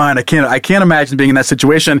blew my mind. I can't imagine being in that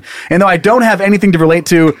situation. And though I don't have anything to relate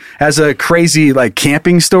to as a crazy like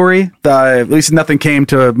camping story, at least nothing came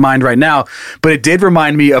to mind right now, but it did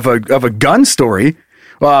remind me of a gun story.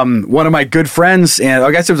 One of my good friends, and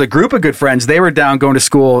I guess it was a group of good friends, they were down going to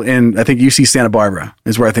school in, I think, UC Santa Barbara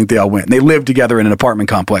is where I think they all went. And they lived together in an apartment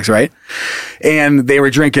complex, right? And they were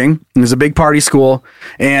drinking. It was a big party school,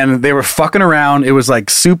 and they were fucking around. It was like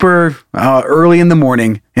super early in the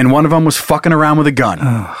morning, and one of them was fucking around with a gun.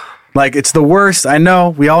 Like, it's the worst. I know.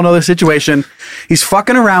 We all know the situation. He's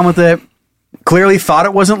fucking around with it. Clearly thought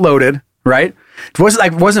it wasn't loaded, right?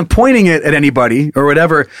 Wasn't pointing it at anybody or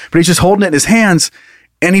whatever, but he's just holding it in his hands,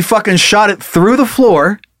 and he fucking shot it through the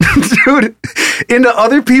floor, dude, into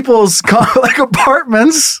other people's like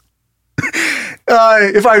apartments.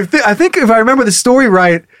 I think if I remember the story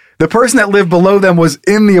right, the person that lived below them was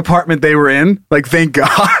in the apartment they were in. Like, thank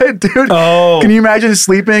God, dude. Oh, can you imagine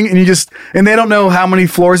sleeping and they don't know how many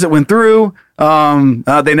floors it went through.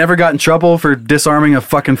 They never got in trouble for disarming a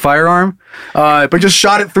fucking firearm, but just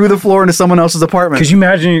shot it through the floor into someone else's apartment. Could you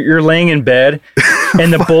imagine you're laying in bed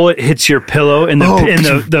and the bullet hits your pillow and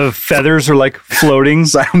the feathers are like floating?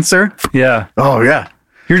 Silencer? Yeah. Oh, yeah.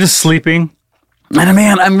 You're just sleeping. And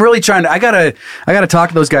man, I'm really trying to. I gotta talk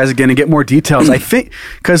to those guys again and get more details. I think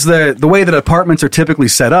because the way that apartments are typically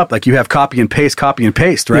set up, like you have copy and paste,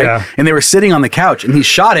 right? Yeah. And they were sitting on the couch, and he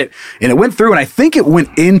shot it, and it went through, and I think it went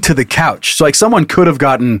into the couch. So like someone could have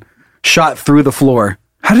gotten shot through the floor.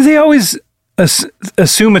 How do they always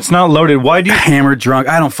assume it's not loaded? Why do you hammered drunk?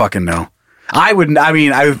 I don't fucking know.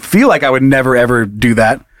 I feel like I would never ever do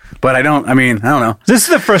that. But I don't know. This is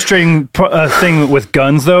the frustrating thing with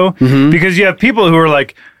guns, though, because you have people who are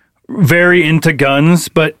like very into guns,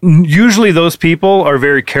 but usually those people are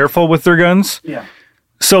very careful with their guns. Yeah.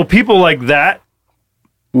 So people like that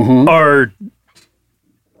are,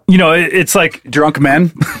 it's like drunk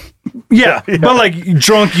men. Yeah, but like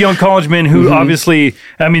drunk young college men who obviously,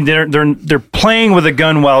 they're playing with a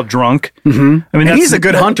gun while drunk. And he's a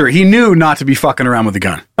good hunter. He knew not to be fucking around with a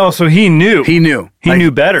gun. Oh, so he knew. He knew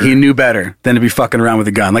better. He knew better than to be fucking around with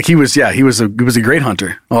a gun. Like he was a great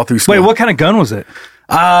hunter all through school. Wait, what kind of gun was it?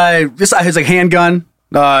 Just his like handgun.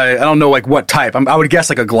 I don't know like what type. I would guess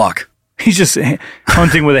like a Glock. He's just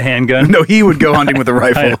hunting with a handgun. No, he would go hunting with a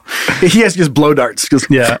rifle. He has just blow darts.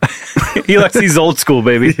 Yeah. He likes these old school,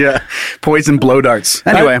 baby. Yeah. Poison blow darts.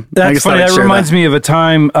 Anyway. That's funny. That reminds me of a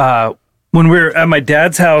time when we were at my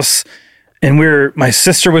dad's house and my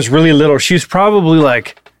sister was really little. She was probably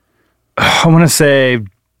like, I want to say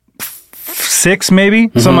 6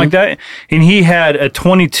 maybe, something like that. And he had a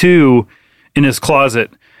 22 in his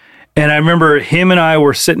closet. And I remember him and I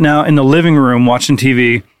were sitting out in the living room watching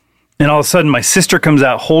TV. And all of a sudden, my sister comes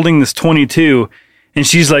out holding this 22, and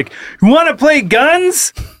she's like, "You want to play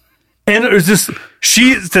guns?" And it was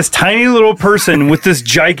she's this tiny little person with this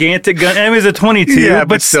gigantic gun. And it was a 22, yeah,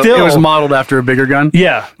 but still, it was modeled after a bigger gun.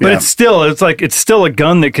 Yeah, but it's still a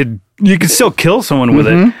gun that you could still kill someone with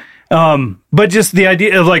it. But just the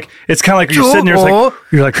idea of like, it's kind of like you're sitting there,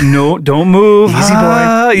 you're like, no, don't move. Easy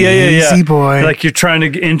boy. Easy boy. Like you're trying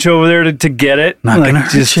to inch over there to get it. Not gonna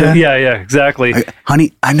hurt you. Yeah, exactly.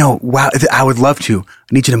 Honey, I know. Wow, I would love to.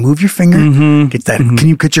 I need you to move your finger. Get that.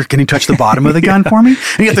 Can you touch the bottom of the gun for me?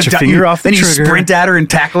 And you get your finger off the trigger. Then you sprint at her and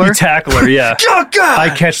tackle her. You tackle her, yeah. Oh, God.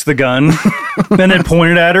 I catch the gun and then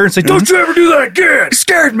point it at her and say, "Don't you ever do that again. You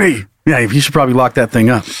scared me." Yeah, you should probably lock that thing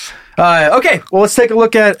up. Okay, well, let's take a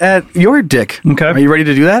look at your dick. Okay. Are you ready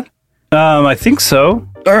to do that? I think so.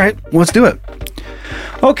 All right, well, let's do it.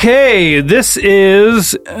 Okay, this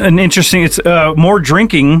is an interesting, it's a more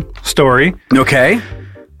drinking story. Okay.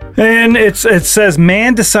 And it says,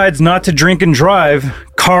 man decides not to drink and drive,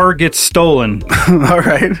 car gets stolen. All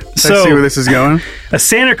right. So, I see where this is going. A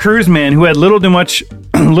Santa Cruz man who had little too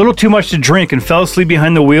much to drink and fell asleep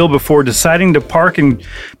behind the wheel before deciding to park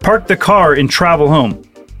the car and travel home.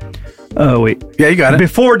 Oh, wait. Yeah, you got it.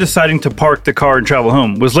 Before deciding to park the car and travel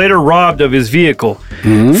home, was later robbed of his vehicle.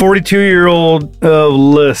 42-year-old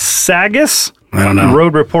Lasagas I don't know.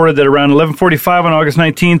 Road reported that around 11:45 on August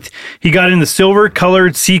 19th, he got in the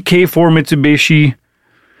silver-colored CK4 Mitsubishi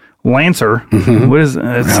Lancer. What is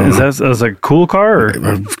that? Is that a cool car?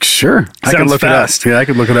 Or? Sure. I can look fast. it up. Yeah, I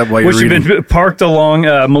could look it up while you're reading. Which had been parked along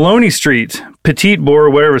Maloney Street, Petite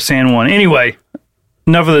Bourg, whatever, San Juan. Anyway,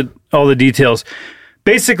 enough of all the details.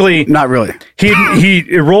 Basically, not really.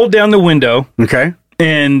 He rolled down the window. Okay.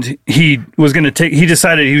 And he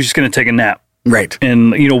decided he was just going to take a nap. Right.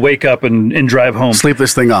 And, wake up and drive home. Sleep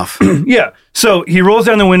this thing off. Yeah. So he rolls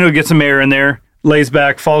down the window, gets some air in there, lays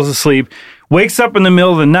back, falls asleep, wakes up in the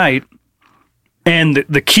middle of the night, and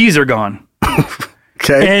the keys are gone.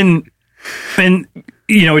 Okay. And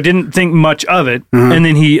he didn't think much of it. And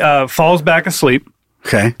then he falls back asleep.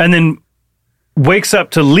 Okay. And then wakes up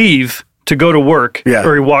to leave to go to work. Yeah.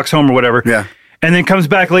 Or he walks home or whatever. Yeah. And then comes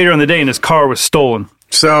back later in the day and his car was stolen.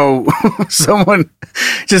 So someone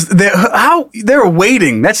they're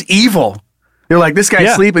waiting. That's evil. They're like, this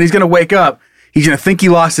guy's sleeping. He's going to wake up. He's going to think he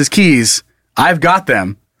lost his keys. I've got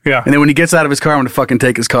them. Yeah. And then when he gets out of his car, I'm going to fucking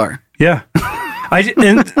take his car. Yeah.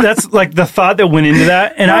 And that's like the thought that went into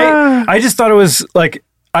that. And I just thought it was like,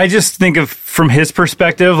 I just think of from his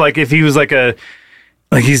perspective, like if he was like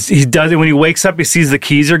he does it when he wakes up, he sees the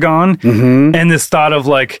keys are gone, and this thought of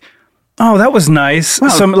like, oh, that was nice. Wow.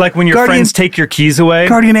 Some like when your friends take your keys away,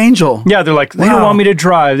 guardian angel. Yeah, they're like they don't want me to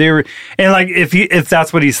drive. They were, and like if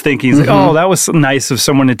that's what he's thinking, he's like, oh, that was nice of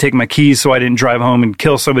someone to take my keys so I didn't drive home and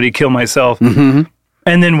kill somebody, kill myself.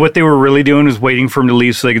 And then what they were really doing was waiting for him to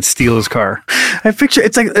leave so they could steal his car. I picture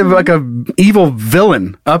it's like a evil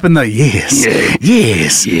villain up in the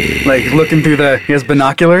yes, like looking through he has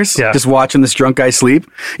binoculars, just watching this drunk guy sleep.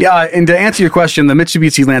 Yeah, and to answer your question, the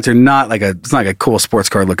Mitsubishi Lancer it's not like a cool sports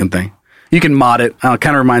car looking thing. You can mod it. It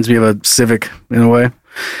kind of reminds me of a Civic in a way.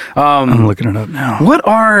 I'm looking it up now. What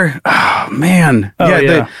are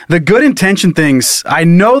the good intention things? I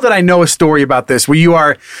know a story about this where you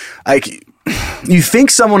are like. You think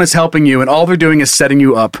someone is helping you, and all they're doing is setting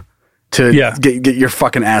you up to get your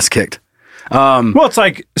fucking ass kicked. Well, it's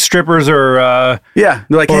like strippers or they're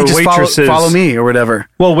like, hey, just waitresses. follow me or whatever.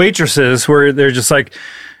 Well, waitresses where they're just like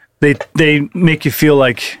they make you feel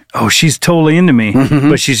like, oh, she's totally into me,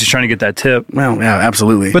 but she's just trying to get that tip. Well, yeah,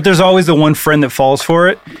 absolutely. But there's always the one friend that falls for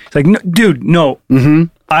it. It's like, no, dude, no.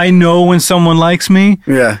 I know when someone likes me.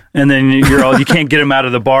 Yeah, and then you can't get him out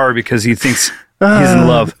of the bar because he thinks. He's in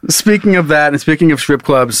love. Speaking of that, and speaking of strip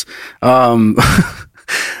clubs, a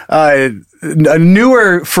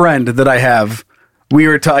newer friend that I have, we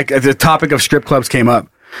were the topic of strip clubs came up,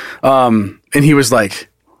 and he was like,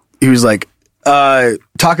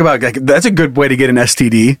 talk about like that's a good way to get an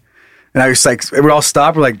STD, and I was like, we all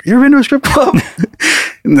stopped. We're like, you ever been to a strip club?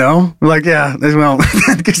 No, we're like, yeah, well,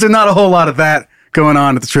 because there's not a whole lot of that going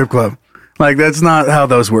on at the strip club. Like that's not how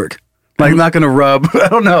those work. Like, not going to rub. I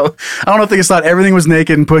don't know. I think it's not everything was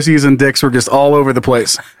naked and pussies and dicks were just all over the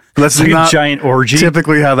place. That's like not a giant orgy.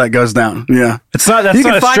 Typically how that goes down. Yeah. That's not a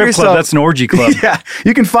strip club. That's an orgy club. Yeah.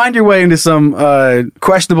 You can find your way into some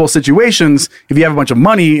questionable situations if you have a bunch of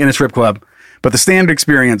money in a strip club. But the standard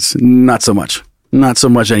experience, not so much. Not so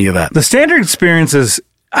much any of that. The standard experience is,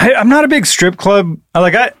 I'm not a big strip club. Me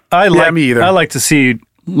either. I like to see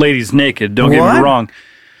ladies naked. Don't get me wrong.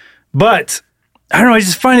 But I don't know. I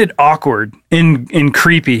just find it awkward and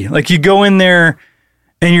creepy. Like you go in there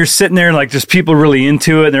and you're sitting there and like there's people really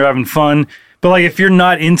into it and they're having fun. But like if you're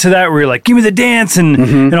not into that, where you're like, give me the dance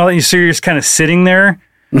and all that, so you're just kind of sitting there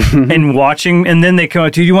and watching. And then they come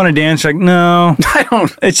up to you, do you want to dance? You're like, no, I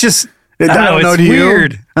don't. It's just, I don't know. It's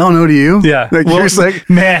weird. I don't know to you. Yeah. Like, well, you're just like,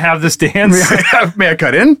 may I have this dance? May I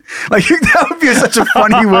cut in? Like that would be such a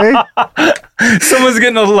funny way. Someone's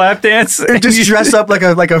getting a lap dance. And just dress up like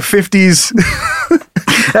a 50s,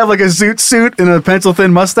 have like a zoot suit and a pencil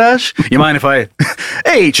thin mustache. You mind if I,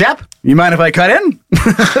 hey chap, you mind if I cut in?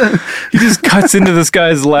 He just cuts into this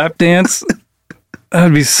guy's lap dance. That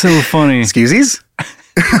would be so funny. Excusies?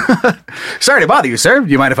 Sorry to bother you, sir.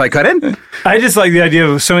 Do you mind if I cut in? I just like the idea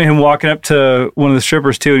of him walking up to one of the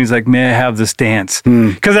strippers too, and he's like, "May I have this dance?"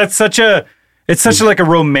 Because it's such a like a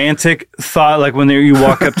romantic thought. Like when you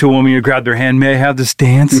walk up to a woman, you grab their hand, "May I have this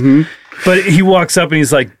dance?" But he walks up and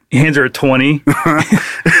he's like, he hands her a 20.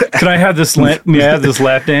 Can I have this? May I have this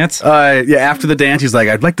lap dance? After the dance, he's like,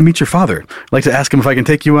 "I'd like to meet your father. I'd like to ask him if I can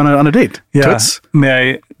take you on a date." Yeah. Toots?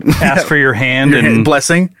 May I ask for your hand and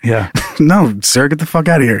blessing? Yeah. No, sir, get the fuck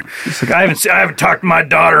out of here. He's like, I haven't talked to my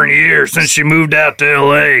daughter in years since she moved out to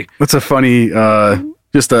L.A. That's a funny,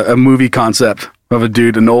 just a movie concept of a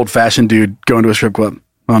dude, an old fashioned dude going to a strip club.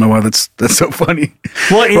 I don't know why that's so funny.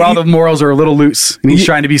 Well, where all the morals are a little loose, and he's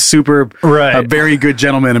trying to be super, a very good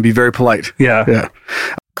gentleman and be very polite. Yeah.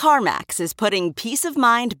 CarMax is putting peace of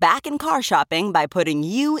mind back in car shopping by putting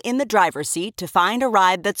you in the driver's seat to find a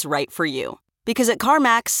ride that's right for you. Because at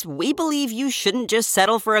CarMax, we believe you shouldn't just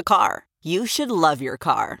settle for a car. You should love your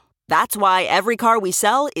car. That's why every car we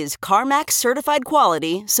sell is CarMax certified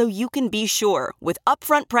quality, so you can be sure with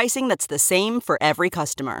upfront pricing that's the same for every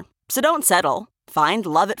customer. So don't settle. Find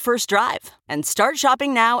love at first drive and start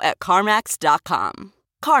shopping now at CarMax.com.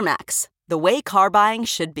 CarMax, the way car buying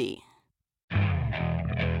should be.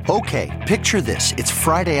 Okay, picture this. It's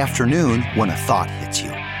Friday afternoon when a thought hits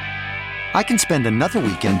you. I can spend another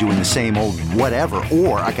weekend doing the same old whatever,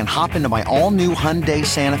 or I can hop into my all-new Hyundai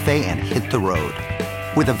Santa Fe and hit the road.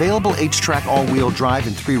 With available H-Track all-wheel drive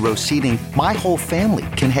and 3-row seating, my whole family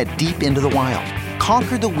can head deep into the wild.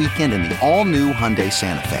 Conquer the weekend in the all-new Hyundai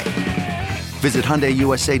Santa Fe. Visit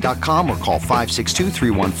HyundaiUSA.com or call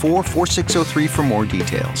 562-314-4603 for more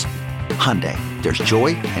details. Hyundai, there's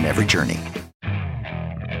joy in every journey.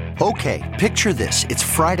 Okay, picture this. It's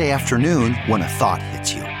Friday afternoon when a thought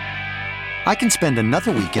hits you. I can spend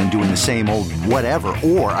another weekend doing the same old whatever,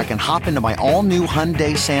 or I can hop into my all-new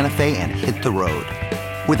Hyundai Santa Fe and hit the road.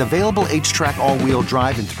 With available H-Track all-wheel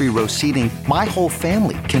drive and 3-row seating, my whole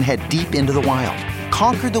family can head deep into the wild.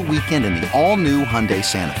 Conquer the weekend in the all-new Hyundai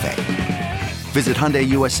Santa Fe. Visit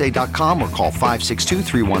HyundaiUSA.com or call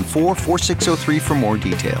 562-314-4603 for more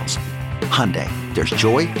details. Hyundai, there's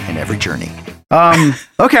joy in every journey.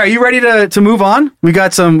 Okay, are you ready to move on? We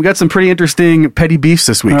got some pretty interesting petty beefs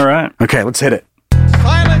this week. All right. Okay, let's hit it.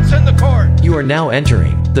 Silence in the court. You are now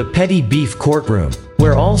entering the petty beef courtroom,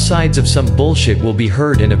 where all sides of some bullshit will be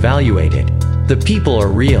heard and evaluated. The people are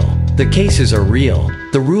real. The cases are real.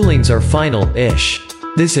 The rulings are final-ish.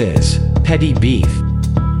 This is petty beef.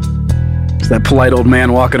 It's that polite old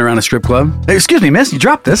man walking around a strip club. Hey, excuse me, miss, you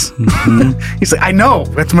dropped this. He's like, I know.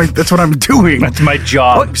 That's what I'm doing. That's my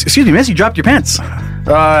job. Oh, excuse me, miss, you dropped your pants.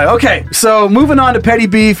 Okay, so moving on to petty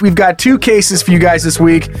beef, we've got 2 cases for you guys this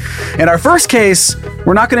week. And our first case,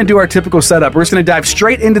 we're not going to do our typical setup. We're just going to dive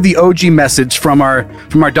straight into the OG message from our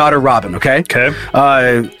daughter Robin. Okay. Okay.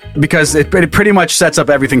 Because it pretty much sets up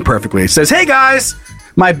everything perfectly. It says, "Hey guys,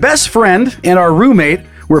 my best friend and our roommate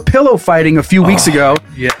were pillow fighting a few weeks ago."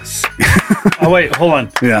 Yes. Oh wait, hold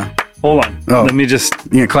on. Yeah. Hold on. Oh. Let me just.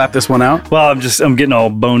 You gonna clap this one out? Well, I'm getting all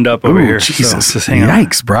boned up over here. Jesus. So just hang on.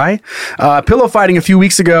 Yikes, Bri. Pillow fighting a few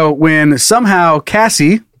weeks ago when somehow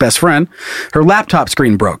Cassie, best friend, her laptop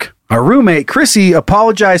screen broke. Our roommate, Chrissy,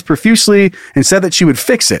 apologized profusely and said that she would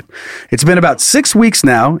fix it. It's been about 6 weeks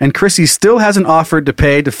now, and Chrissy still hasn't offered to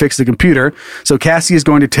pay to fix the computer, so Cassie is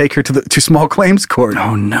going to take her to small claims court.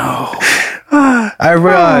 Oh, no.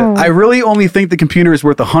 I really only think the computer is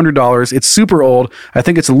worth $100. It's super old. I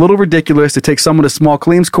think it's a little ridiculous to take someone to small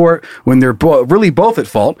claims court when they're really both at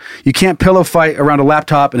fault. You can't pillow fight around a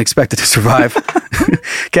laptop and expect it to survive.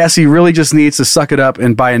 Cassie really just needs to suck it up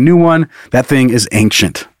and buy a new one. That thing is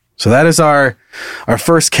ancient. So that is our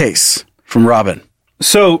first case from Robin.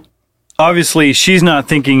 So obviously she's not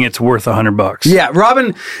thinking it's worth $100. Yeah,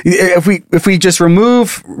 Robin. If we just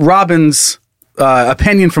remove Robin's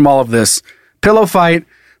opinion from all of this, pillow fight,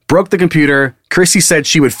 broke the computer. Chrissy said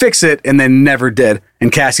she would fix it and then never did.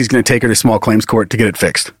 And Cassie's going to take her to small claims court to get it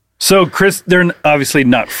fixed. So Chris, they're obviously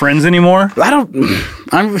not friends anymore.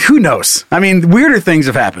 Who knows? I mean, weirder things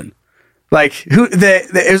have happened. Like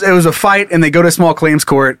it was a fight and they go to small claims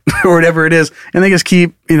court or whatever it is, and they just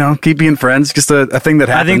keep being friends. Just a thing that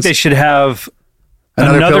happens. I think they should have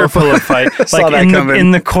another pillow fight, like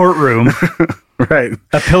in the courtroom. Right,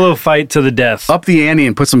 a pillow fight to the death. Up the ante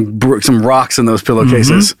and put some rocks in those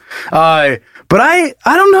pillowcases. But I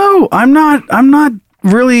don't know. I'm not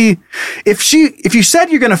really. If you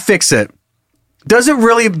said you're going to fix it, does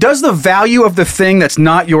the value of the thing that's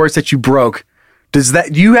not yours that you broke? Do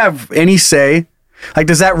you have any say? Like,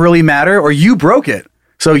 does that really matter? Or you broke it,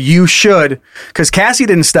 so you should, because Cassie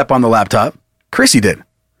didn't step on the laptop. Chrissy did.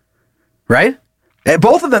 Right? And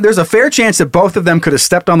both of them, there's a fair chance that both of them could have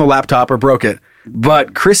stepped on the laptop or broke it.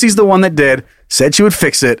 But Chrissy's the one that did, said she would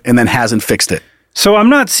fix it, and then hasn't fixed it. So I'm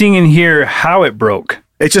not seeing in here how it broke.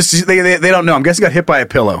 It's just, they don't know. I'm guessing got hit by a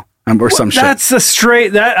pillow or some shit. That's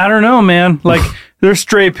I don't know, man. Like, there's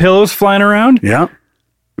stray pillows flying around. Yeah.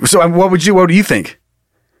 So what do you think?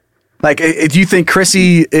 Like, do you think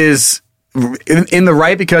Chrissy is in the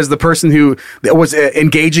right because the person who was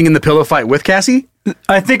engaging in the pillow fight with Cassie?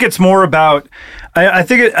 I think it's more about,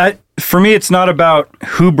 for me, it's not about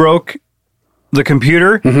who broke the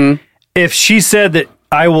computer. Mm-hmm. If she said that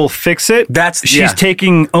I will fix it, she's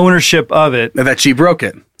taking ownership of it. That she broke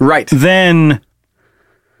it. Right. Then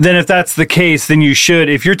if that's the case, then you should,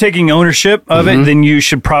 if you're taking ownership of it, then you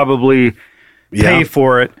should probably pay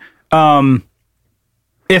for it.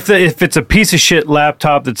 If it's a piece of shit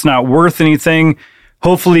laptop that's not worth anything,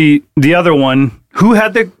 hopefully the other one, who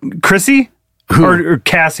had the Chrissy or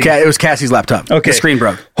Cassie? It was Cassie's laptop. Okay, the screen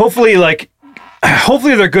broke. Hopefully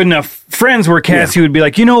they're good enough friends where Cassie would be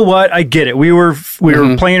like, you know what, I get it. We were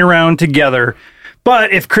playing around together,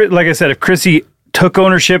 but if Chrissy took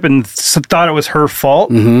ownership and thought it was her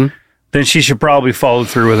fault, then she should probably follow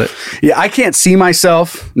through with it. Yeah, I can't see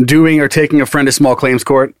myself doing or taking a friend to small claims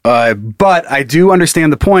court, but I do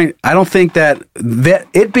understand the point. I don't think that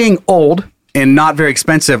it being old and not very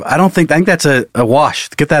expensive, I think that's a wash.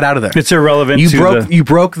 Get that out of there. It's irrelevant. You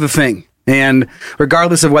broke the thing, and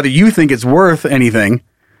regardless of whether you think it's worth anything,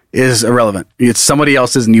 is irrelevant. It's somebody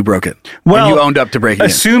else's, and you broke it. Well, and you owned up to breaking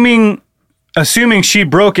it. Assuming she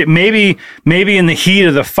broke it, maybe in the heat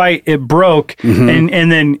of the fight it broke,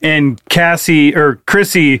 and Cassie or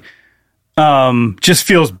Chrissy just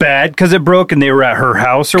feels bad because it broke and they were at her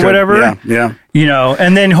house or whatever. Yeah.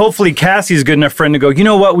 And then hopefully Cassie's a good enough friend to go, you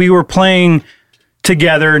know what, we were playing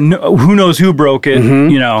together. No, who knows who broke it?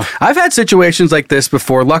 You know, I've had situations like this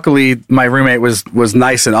before. Luckily, my roommate was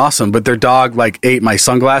nice and awesome, but their dog like ate my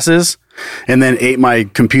sunglasses and then ate my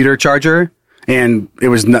computer charger. And it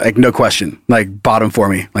was no question, like bought them for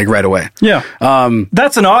me, like right away. Yeah.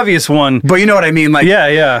 That's an obvious one. But you know what I mean? Like,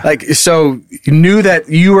 yeah. Like, so you knew that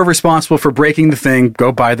you were responsible for breaking the thing,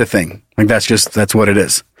 go buy the thing. Like, that's what it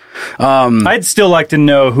is. I'd still like to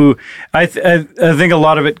know who. I think a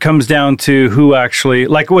lot of it comes down to who actually,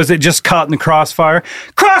 like, was it just caught in the crossfire?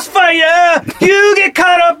 Crossfire! You get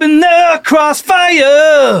caught up in the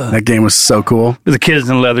crossfire! That game was so cool. The kids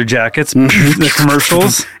in leather jackets, the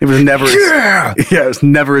commercials. It was never, it was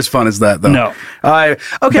never as fun as that, though. No.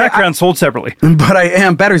 Okay. Background sold separatly.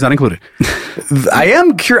 But batteries not included. I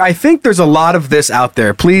am curious. I think there's a lot of this out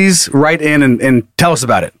there. Please write in and tell us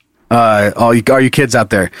about it. All you kids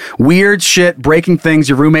out there, weird shit, breaking things,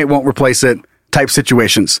 your roommate won't replace it type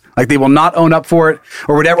situations. Like they will not own up for it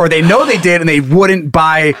or whatever, or they know they did and they wouldn't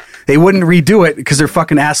redo it because they're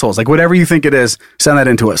fucking assholes. Like whatever you think it is, send that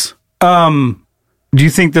in to us. Do you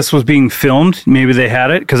think this was being filmed? Maybe they had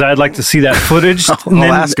it, because I'd like to see that footage. I'll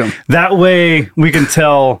ask them. That way we can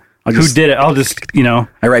tell who did it. I'll just, I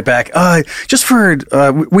write back, just for,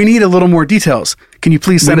 we need a little more details. Can you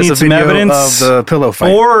please send us a video of the pillow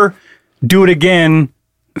fight? Or do it again,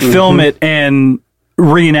 film it, and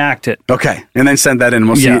reenact it. Okay. And then send that in.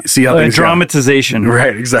 We'll see how things dramatization. go.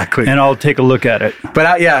 Right, exactly. And I'll take a look at it. But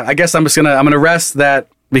I guess I'm gonna rest that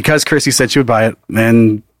because Chrissy said she would buy it,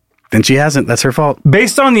 and then she hasn't. That's her fault.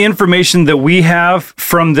 Based on the information that we have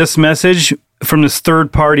from this message, from this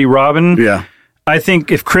third party Robin, I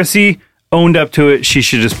think if Chrissy owned up to it, she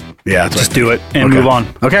should just do it and move on.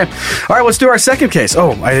 Okay. All right, let's do our second case.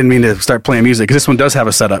 Oh, I didn't mean to start playing music because this one does have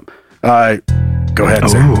a setup. Go ahead,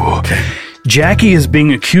 sir. Okay. Jackie is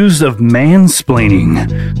being accused of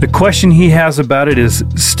mansplaining. The question he has about it is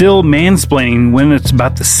still mansplaining when it's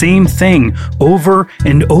about the same thing over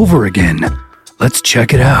and over again. Let's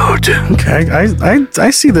check it out. Okay, I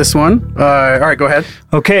see this one. All right, go ahead.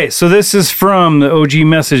 Okay, so this is from the OG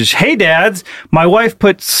message. Hey, dads, my wife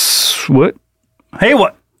puts... What? Hey,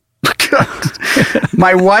 what?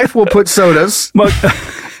 My wife will put sodas.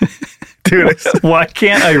 Dude, why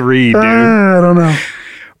can't I read, dude? I don't know.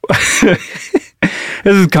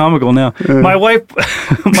 This is comical now. My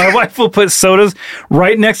wife will put sodas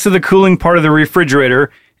right next to the cooling part of the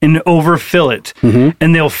refrigerator and overfill it,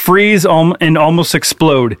 and they'll freeze and almost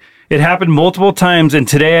explode. It happened multiple times, and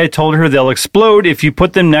today I told her they'll explode if you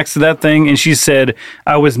put them next to that thing, and she said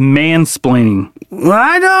I was mansplaining.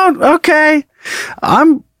 Okay.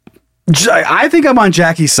 I think I'm on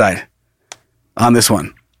Jackie's side on this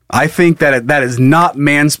one. I think that is not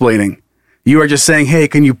mansplaining. You are just saying, hey,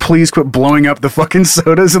 can you please quit blowing up the fucking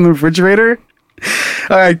sodas in the refrigerator?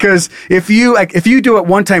 All right, because if you do it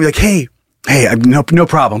one time, you're like, hey, no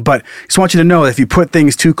problem. But I just want you to know that if you put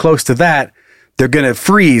things too close to that, they're gonna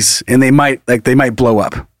freeze and they might blow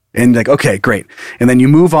up. And like, okay, great. And then you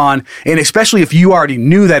move on. And especially if you already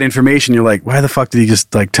knew that information, you're like, why the fuck did he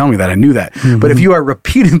just like tell me that? I knew that. But if you are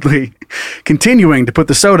repeatedly continuing to put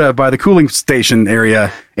the soda by the cooling station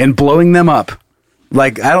area and blowing them up,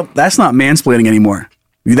 like that's not mansplaining anymore.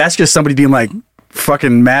 That's just somebody being like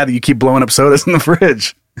fucking mad that you keep blowing up sodas in the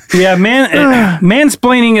fridge. Yeah,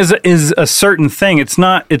 mansplaining is a certain thing.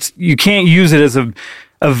 You can't use it as a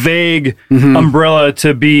vague umbrella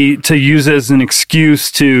to use as an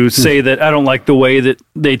excuse to say that I don't like the way that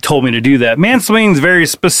they told me to do that. Mansplaining is very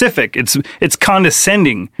specific. It's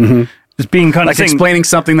condescending. It's being condescending. Like explaining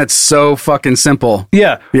something that's so fucking simple.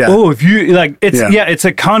 Yeah. Oh, if you like, it's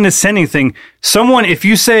a condescending thing. If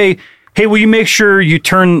you say, hey, will you make sure you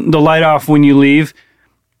turn the light off when you leave?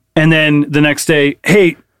 And then the next day,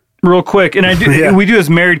 hey, real quick. And we do as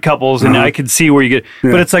married couples, and I could see where you get,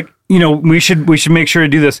 but it's like, we should make sure to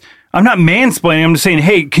do this. I'm not mansplaining. I'm just saying,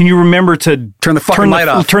 hey, can you remember to turn the light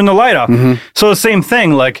off? Turn the light off. So the same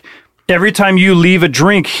thing, like every time you leave a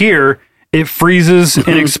drink here, it freezes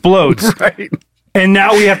and explodes. Right. And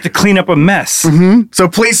now we have to clean up a mess. So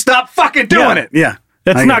please stop fucking doing it. Yeah.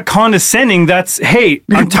 That's not condescending. That's, hey,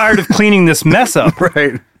 I'm tired of cleaning this mess up.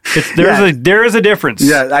 Right. There is a difference.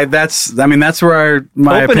 Yeah, that's where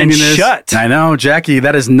my Open opinion and is. Shut. I know, Jackie,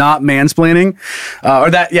 that is not mansplaining.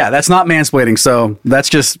 That's not mansplaining. So that's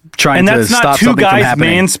just trying to stop something from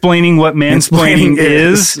happening. And that's not two guys mansplaining what mansplaining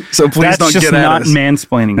is. So please don't get at us. That's just not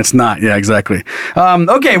mansplaining. It's not. Yeah, exactly.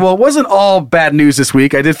 Okay, well, it wasn't all bad news this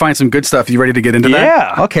week. I did find some good stuff. You ready to get into that?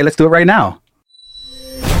 Yeah. Okay, let's do it right now.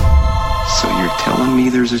 So you're telling me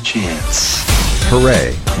there's a chance?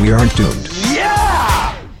 Hooray, we aren't doomed.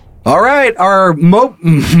 All right, our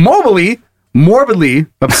morbidly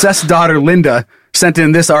obsessed daughter, Linda, sent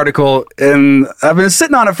in this article, and I've been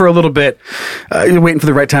sitting on it for a little bit, waiting for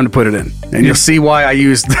the right time to put it in. And you'll see why I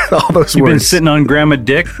used all those You've words. been sitting on Grandma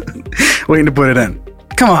Dick? Waiting to put it in.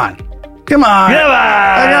 Come on. Come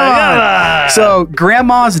on. So,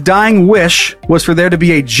 Grandma's dying wish was for there to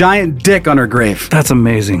be a giant dick on her grave. That's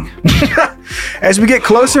amazing. As we get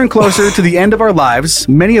closer and closer to the end of our lives,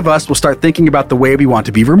 many of us will start thinking about the way we want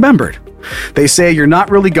to be remembered. They say you're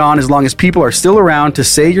not really gone as long as people are still around to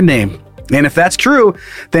say your name. And if that's true,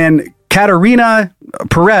 then Katarina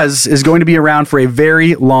Perez is going to be around for a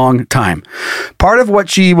very long time. Part of what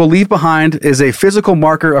she will leave behind is a physical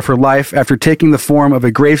marker of her life after taking the form of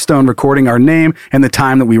a gravestone recording our name and the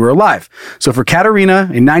time that we were alive. So for Katarina,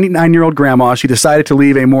 a 99-year-old grandma, she decided to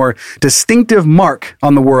leave a more distinctive mark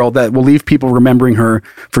on the world that will leave people remembering her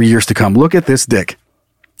for years to come. Look at this dick.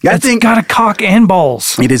 It's got a cock and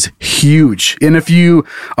balls. It is huge. And if you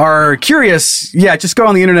are curious, just go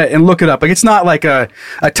on the internet and look it up. Like, it's not like a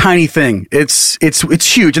tiny thing. It's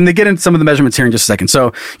huge. And they get into some of the measurements here in just a second.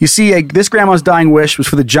 So you see this grandma's dying wish was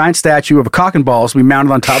for the giant statue of a cock and balls to be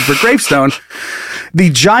mounted on top of her gravestone. The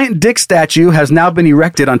giant dick statue has now been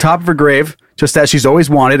erected on top of her grave, just as she's always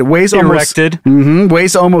wanted. It weighs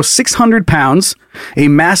weighs almost 600 pounds, a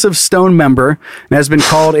massive stone member, and has been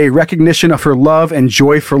called a recognition of her love and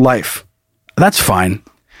joy for life. That's fine.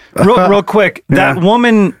 Real quick, that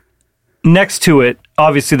woman next to it,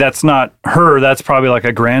 obviously that's not her. That's probably like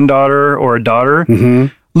a granddaughter or a daughter.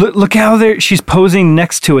 Mm-hmm. Look how she's posing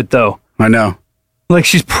next to it, though. I know. Like,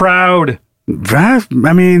 she's proud.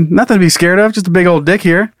 I mean, nothing to be scared of, just a big old dick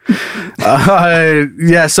here.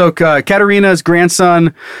 So Katarina's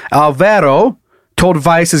grandson, Alvaro, told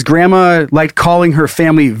Vice his grandma liked calling her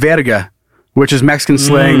family verga, which is Mexican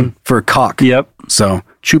slang for cock. Yep. So,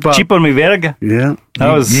 chupa. Chupa mi verga. Yeah.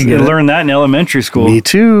 I learned that in elementary school. Me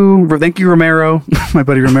too. Thank you, Romero. My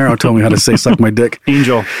buddy Romero told me how to say suck my dick.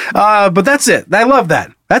 Angel. But that's it. I love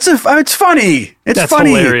that. It's funny. That's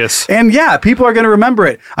funny. Hilarious. And yeah, people are going to remember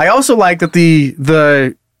it. I also like that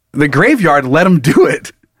the graveyard let them do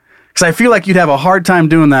it. Because I feel like you'd have a hard time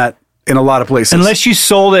doing that in a lot of places. Unless you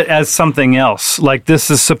sold it as something else. Like, this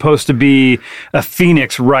is supposed to be a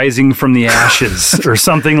phoenix rising from the ashes or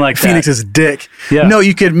something like that. Phoenix's dick. Yeah. No,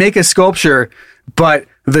 you could make a sculpture, but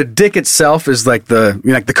the dick itself is like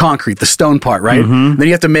the concrete, the stone part, right? Mm-hmm. Then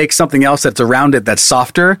you have to make something else that's around it that's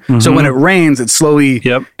softer. Mm-hmm. So when it rains, it slowly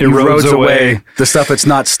erodes away the stuff that's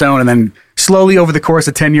not stone, and then slowly over the course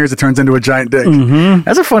of 10 years, it turns into a giant dick. Mm-hmm.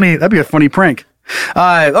 That'd be a funny prank.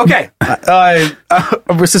 Okay.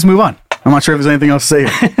 Let's just move on. I'm not sure if there's anything else to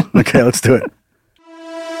say here. Okay, let's do it.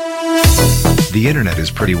 The internet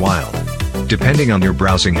is pretty wild. Depending on your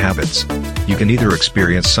browsing habits, you can either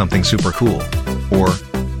experience something super cool or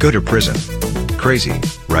go to prison. Crazy,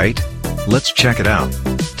 right? Let's check it out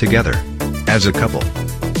together as a couple.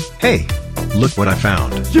 Hey, look what I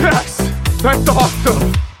found. Yes! That's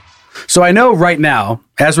awesome! So I know right now,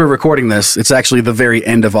 as we're recording this, it's actually the very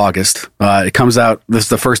end of August. It comes out, this is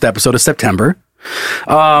the first episode of September.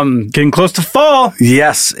 Getting close to fall.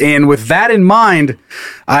 Yes. And with that in mind,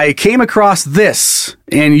 I came across this,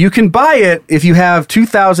 and you can buy it if you have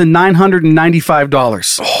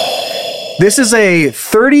 $2,995. This is a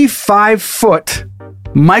 35-foot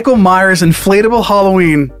Michael Myers inflatable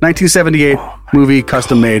Halloween 1978 movie,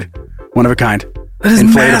 custom made, one of a kind. That is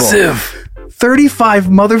massive. 35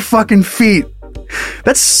 motherfucking feet.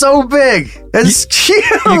 That's so big. That's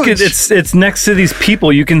huge. It's next to these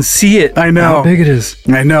people. You can see it. I know how big it is.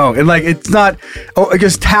 I know. And like, it's not. It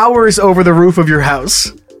just towers over the roof of your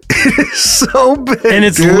house. It is so big, and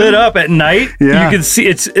it's lit up at night. Yeah, you can see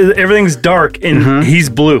everything's dark, and he's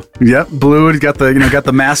blue. Yep, blue. He's got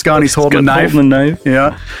the mask on. He's holding a knife. Holding the knife.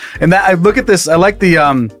 Yeah, and I look at this. I like the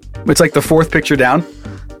It's like the fourth picture down.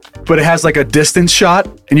 But it has like a distance shot,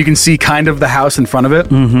 and you can see kind of the house in front of it.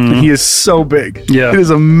 Mm-hmm. And he is so big. Yeah. It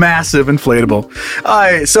is a massive inflatable.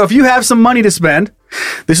 So if you have some money to spend,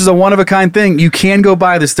 this is a one-of-a-kind thing. You can go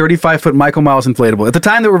buy this 35-foot Michael Myers inflatable. At the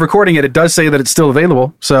time that we're recording it, it does say that it's still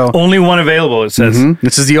available. So only one available, it says. Mm-hmm.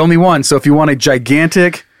 This is the only one. So if you want a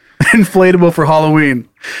gigantic inflatable for Halloween,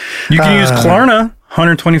 you can use Klarna,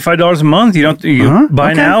 $125 a month. You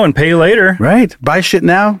buy now and pay later. Right. Buy shit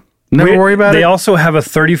now. Never worry about it. They also have a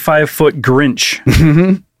 35-foot Grinch.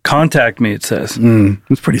 Mm-hmm. Contact me, it says.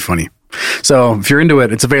 It's pretty funny. So if you're into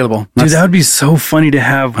it, it's available. Dude, that would be so funny to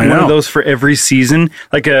have one of those for every season.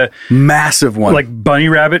 Like a massive one. Like Bunny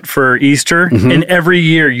Rabbit for Easter. Mm-hmm. And every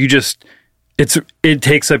year it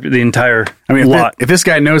takes up the entire lot. If this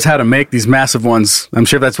guy knows how to make these massive ones, I'm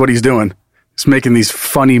sure that's what he's doing. He's making these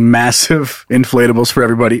funny, massive inflatables for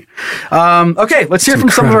everybody. Okay, let's hear from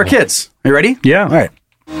some of our kids. Are you ready? Yeah. All right.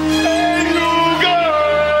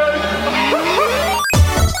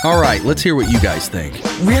 All right, let's hear what you guys think.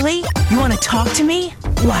 Really? You want to talk to me?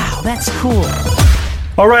 Wow, that's cool.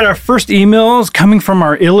 All right, our first email is coming from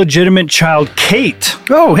our illegitimate child, Kate.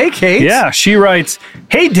 Oh, hey, Kate. Yeah, she writes,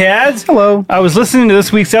 "Hey, dads. Hello. I was listening to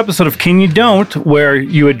this week's episode of Can You Don't, where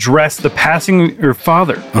you address the passing of your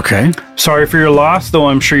father. Okay. Sorry for your loss, though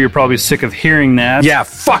I'm sure you're probably sick of hearing that." Yeah,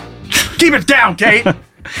 fuck. Keep it down, Kate.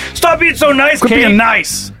 Stop being so nice, Quit Kate. being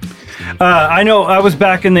nice. I know, I was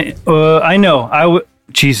back in the...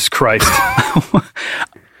 Jesus Christ.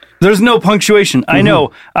 There's no punctuation. I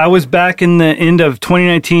know. I was back in the end of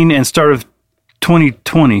 2019 and start of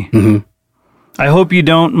 2020. I hope you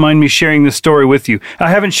don't mind me sharing this story with you. I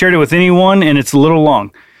haven't shared it with anyone, and it's a little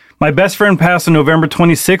long. My best friend passed on November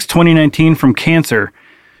 26, 2019 from cancer.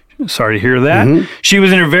 Sorry to hear that. She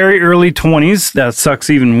was in her very early 20s. That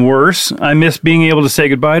sucks even worse. I miss being able to say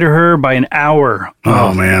goodbye to her by an hour.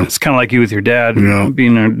 Oh, man. It's kind of like you with your dad,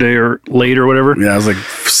 being a day or late or whatever. Yeah, I was like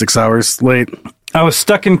 6 hours late. I was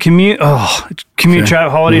stuck in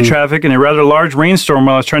holiday traffic in a rather large rainstorm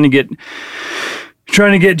while I was trying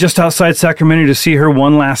to get just outside Sacramento to see her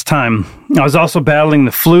one last time. I was also battling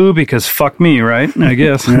the flu because fuck me, right? I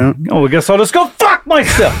guess. I guess I'll just go fuck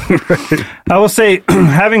myself. Right. I will say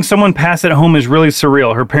having someone pass at home is really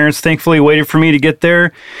surreal. Her parents thankfully waited for me to get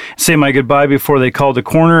there, say my goodbye before they called the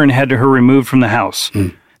coroner and had her removed from the house.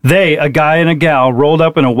 They, a guy and a gal, rolled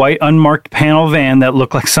up in a white unmarked panel van that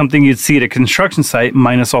looked like something you'd see at a construction site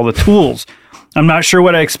minus all the tools. I'm not sure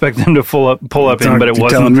what I expect them to pull up in, but it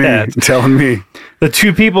wasn't bad. Telling me. The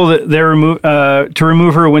two people that they removed to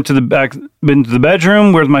remove her went to the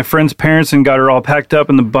bedroom where my friend's parents and got her all packed up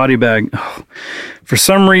in the body bag. Oh, for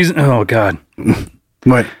some reason, oh God.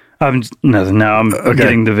 What? Nothing. Now I'm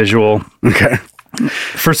getting the visual. Okay.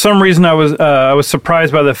 For some reason, I was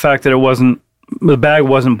surprised by the fact that the bag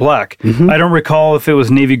wasn't black. I don't recall if it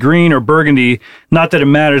was navy green or burgundy. Not that it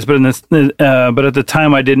matters, but but at the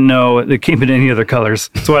time I didn't know it came in any other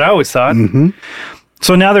colors. That's what I always thought.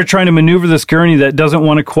 So now they're trying to maneuver this gurney that doesn't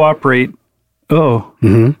want to cooperate.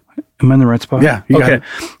 Am I in the right spot? Yeah. You got it.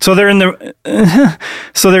 So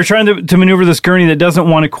they're trying to maneuver this gurney that doesn't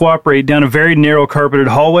want to cooperate down a very narrow carpeted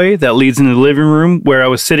hallway that leads into the living room where I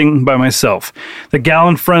was sitting by myself. The gal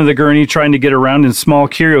in front of the gurney trying to get around in a small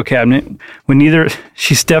curio cabinet when either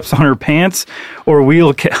she steps on her pants or a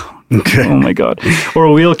wheel oh my God. Or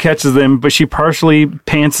a wheel catches them, but she partially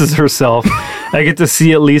pantses herself. I get to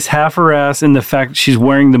see at least half her ass and the fact that she's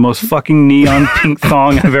wearing the most fucking neon pink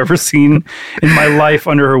thong I've ever seen in my life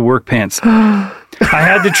under her work pants. I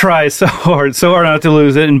had to try so hard not to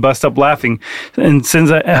lose it and bust up laughing. And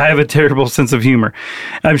since I have a terrible sense of humor,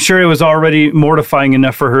 I'm sure it was already mortifying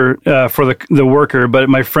enough for her, for the worker, but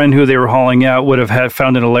my friend who they were hauling out would have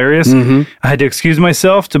found it hilarious. I had to excuse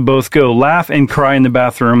myself to both go laugh and cry in the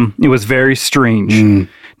bathroom. It was very strange.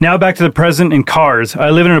 Now back to the present and cars.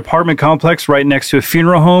 I live in an apartment complex right next to a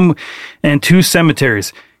funeral home and 2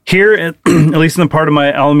 cemeteries. Here, at least in the part of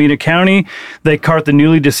my Alameda County, they cart the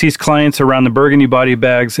newly deceased clients around the burgundy body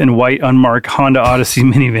bags and white unmarked Honda Odyssey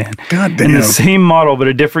minivan. God damn. In the same model, but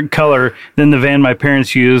a different color than the van my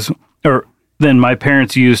parents used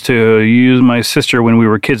to use my sister when we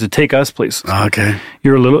were kids to take us places. Okay.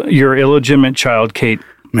 You're illegitimate child, Kate.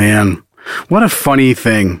 Man, what a funny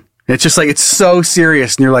thing. It's just like, it's so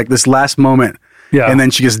serious. And you're like, this last moment. Yeah. And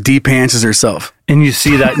then she just de-pantses herself. And you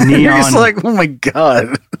see that neon. You're just like, oh my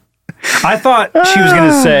God. I thought she was going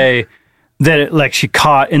to say that she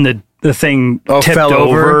caught in the thing tipped fell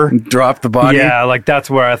over and dropped the body. Yeah, like that's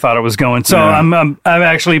where I thought it was going. So yeah. I'm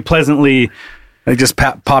actually pleasantly. It just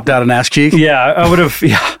popped out an ass cheek? Yeah, I would have.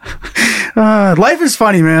 Yeah. Life is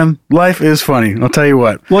funny, man. Life is funny. I'll tell you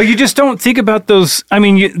what. Well, you just don't think about those. I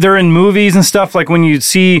mean, they're in movies and stuff. Like when you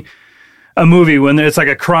see a movie when it's like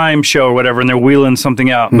a crime show or whatever and they're wheeling something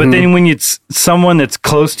out. But then when it's someone that's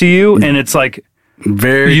close to you and it's like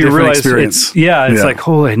very different experience. It's like,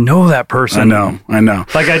 oh, I know that person. I know.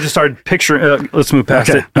 Like I just started picturing, let's move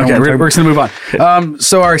past it. Okay, we're going to move on.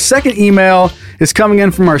 So our second email is coming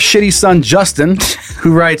in from our shitty son, Justin,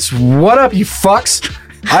 who writes, "What up, you fucks?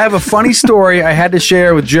 I have a funny story I had to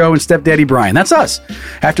share with Joe and stepdaddy Brian." That's us.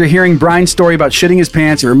 After hearing Brian's story about shitting his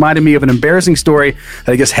pants, it reminded me of an embarrassing story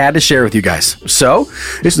that I just had to share with you guys. So,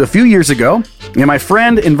 this was a few years ago. and my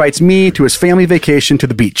friend invites me to his family vacation to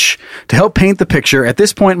the beach. To help paint the picture, at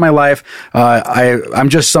this point in my life, I'm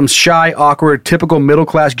just some shy, awkward, typical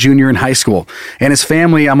middle-class junior in high school. And his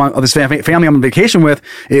family, family I'm on vacation with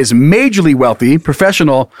is majorly wealthy,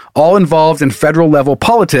 professional, all involved in federal-level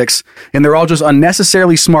politics, and they're all just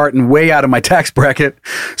unnecessarily smart and way out of my tax bracket.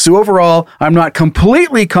 So overall, I'm not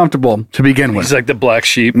completely comfortable to begin with. He's like the black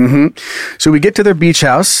sheep. So we get to their beach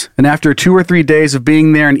house, and after 2 or 3 days of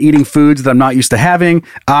being there and eating foods that I'm not used to having,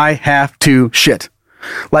 I have to shit.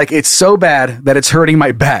 Like, it's so bad that it's hurting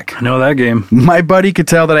my back. I know that game. My buddy could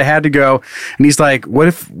tell that I had to go, and he's like, "What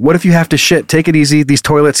if you have to shit? Take it easy. These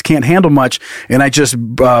toilets can't handle much." And I just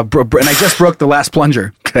broke the last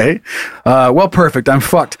plunger. Okay, well, perfect. I'm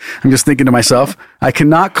fucked. I'm just thinking to myself, I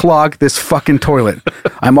cannot clog this fucking toilet.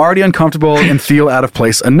 I'm already uncomfortable and feel out of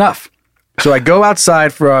place enough. So I go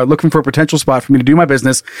outside for looking for a potential spot for me to do my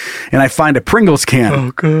business, and I find a Pringles can.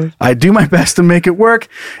 Oh, God. I do my best to make it work.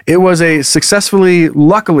 It was successful,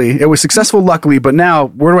 luckily, but now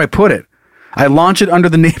where do I put it? I launch it under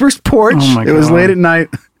the neighbor's porch. Oh my God. It was late at night.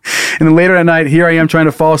 And then later at night, here I am trying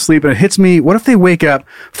to fall asleep, and it hits me. What if they wake up,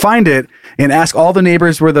 find it, and ask all the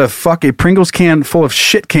neighbors where the fuck a Pringles can full of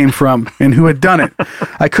shit came from and who had done it?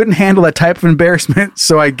 I couldn't handle that type of embarrassment,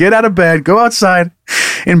 so I get out of bed, go outside,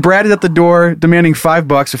 and Brad is at the door demanding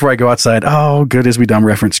 $5 before I go outside. Oh, good as we dumb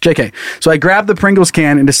reference. JK. So I grab the Pringles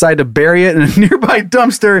can and decide to bury it in a nearby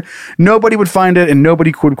dumpster. Nobody would find it, and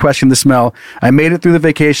nobody would question the smell. I made it through the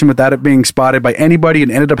vacation without it being spotted by anybody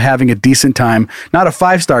and ended up having a decent time. Not a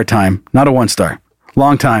 5-star time, not a 1-star.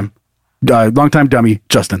 Long time dummy,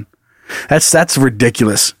 Justin. That's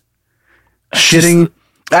ridiculous. Shitting.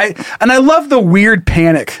 I love the weird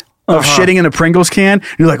panic of shitting in a Pringles can.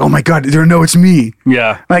 You're like, oh my God, it's me.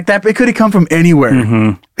 Yeah. Like that, it could have come from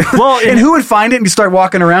anywhere. Well, and who would find it and you start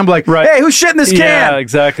walking around like, hey, who's shitting this can? Yeah,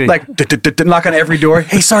 exactly. Like, knock on every door.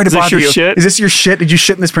 Hey, sorry to bother you. Shit? Is this your shit? Did you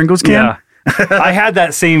shit in this Pringles can? Yeah. I had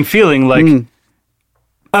that same feeling, like,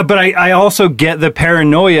 but I also get the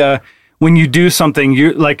paranoia when you do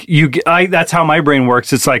something. That's how my brain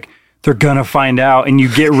works. It's like, they're gonna find out, and you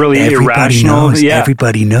get really irrational. Knows. Yeah,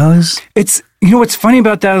 everybody knows. It's what's funny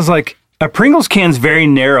about that is like a Pringles can's very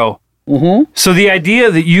narrow. So the idea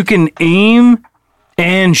that you can aim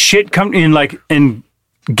and shit come in and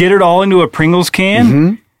get it all into a Pringles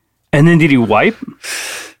can, and then did he wipe?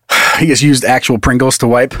 He just used actual Pringles to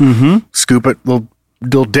wipe. Scoop it,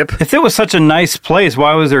 little dip. If it was such a nice place,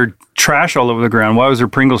 why was there trash all over the ground? Why was there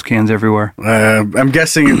Pringles cans everywhere? I'm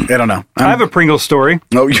guessing, I don't know. I have a Pringles story.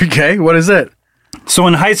 Oh, okay. What is it? So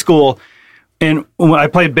in high school, and when I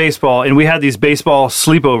played baseball, and we had these baseball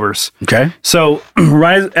sleepovers. Okay. So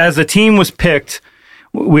right as the team was picked,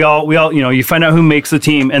 we all you find out who makes the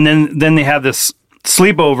team, and then they have this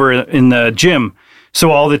sleepover in the gym.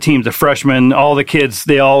 So all the teams, the freshmen, all the kids,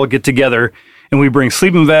 they all get together, and we bring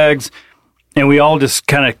sleeping bags, and we all just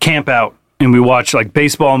kind of camp out. And we watch like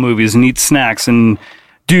baseball movies and eat snacks and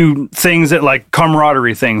do things that like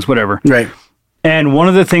camaraderie things, whatever. Right. And one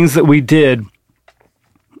of the things that we did,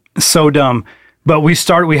 so dumb, but we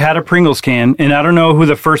had a Pringles can, and I don't know who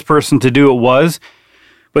the first person to do it was,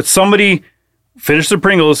 but somebody finished the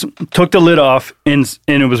Pringles, took the lid off, and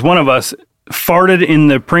it was one of us, farted in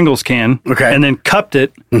the Pringles can, and then cupped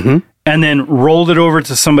it, and then rolled it over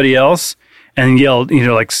to somebody else. And yelled,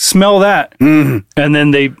 smell that. And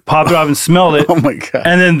then they popped it off and smelled it. Oh my God.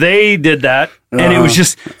 And then they did that. And it was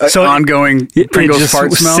just ongoing Pringles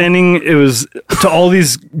fart smell. It was to all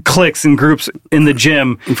these cliques and groups in the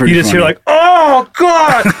gym. You just hear like, oh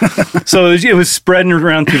God. So it was spreading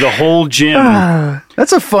around through the whole gym.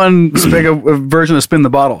 That's a fun version of Spin the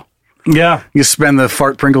Bottle. Yeah. You spin the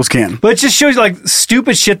fart Pringles can. But it just shows you like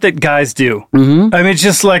stupid shit that guys do. I mean, it's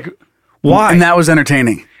just like, why? And that was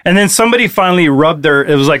entertaining. And then somebody finally rubbed their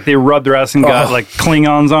ass and got like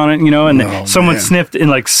Klingons on it, and someone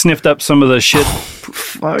sniffed up some of the shit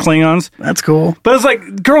Klingons. That's cool. But it's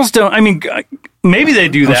like, girls don't, maybe they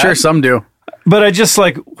do that. I'm sure some do. But I just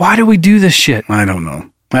like, why do we do this shit? I don't know.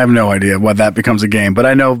 I have no idea why that becomes a game, but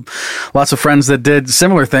I know lots of friends that did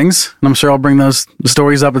similar things, and I'm sure I'll bring those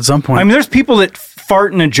stories up at some point. I mean, there's people that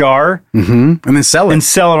fart in a jar and then sell it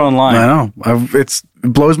online. I know. It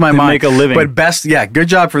blows my mind. Make a living. But good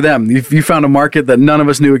job for them. You found a market that none of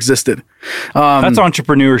us knew existed. That's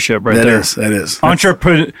entrepreneurship right there. That is.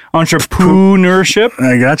 Entrepreneurship.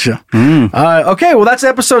 I gotcha. Okay, well that's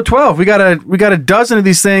episode 12. We got a dozen of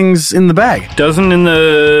these things in the bag. Dozen in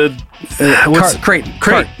the crate.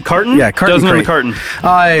 Carton? Yeah, carton. Dozen in the carton.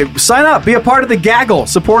 Sign up. Be a part of the gaggle.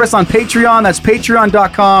 Support us on Patreon. That's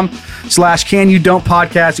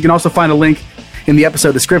patreon.com/canyoudon'tpodcast. You can also find a link in the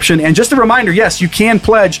episode description. And just a reminder, yes, you can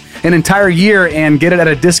pledge an entire year and get it at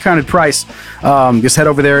a discounted price. Just head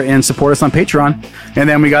over there and support us on Patreon. And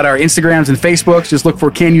then we got our Instagrams and Facebooks. Just look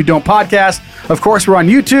for Can You Don't Podcast. Of course, we're on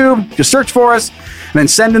YouTube. Just search for us. And then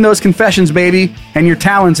send in those confessions, baby, and your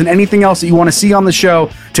talents and anything else that you want to see on the show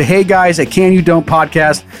to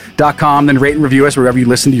heyguys@canyoudontpodcast.com. Then rate and review us wherever you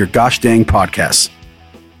listen to your gosh dang podcasts.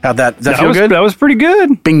 How'd that feel good? That was pretty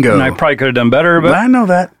good. Bingo. And I probably could have done better, but I know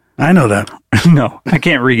that. No, I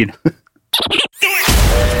can't read.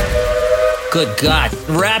 Good God.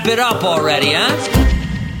 Wrap it up already, huh?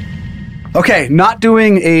 Okay, not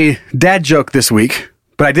doing a dad joke this week,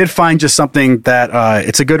 but I did find just something that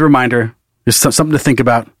it's a good reminder. Just something to think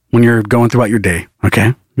about when you're going throughout your day.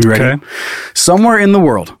 Okay? You ready? Okay. Somewhere in the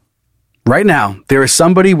world, right now, there is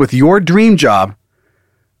somebody with your dream job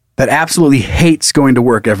that absolutely hates going to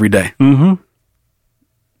work every day. Mm-hmm.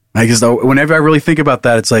 I guess though, whenever I really think about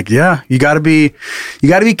that, it's like, yeah, you gotta be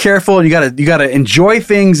careful, and you gotta enjoy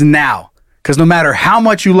things now. Because no matter how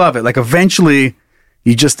much you love it, like eventually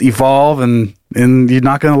you just evolve and you're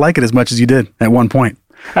not gonna like it as much as you did at one point.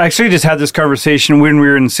 I actually just had this conversation when we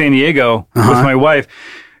were in San Diego with my wife,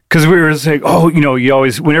 because we were saying, you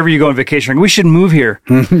always, whenever you go on vacation, like, we should move here.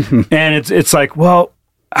 And it's like, well,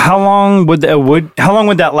 how long would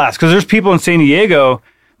that last? Because there's people in San Diego,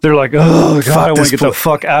 they're like, oh God, I want to get the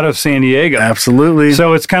fuck out of San Diego. Absolutely.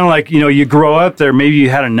 So it's kind of like, you grow up there, maybe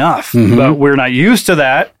you had enough, but we're not used to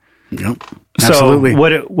that. Yep. So Absolutely.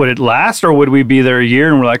 would it last, or would we be there a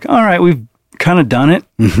year and we're like, all right, we've kind of done it.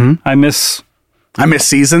 I miss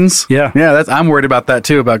seasons. Yeah. I'm worried about that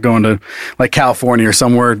too, about going to like California or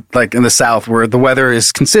somewhere like in the South where the weather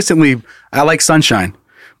is consistently, I like sunshine,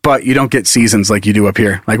 but you don't get seasons like you do up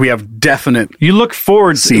here. Like we have definite You look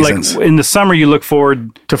forward seasons. Like in the summer, you look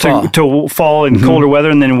forward to fall and colder weather,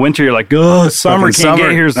 and then in winter, you're like, oh, summer can't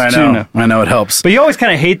get here soon enough. I know, it helps. But you always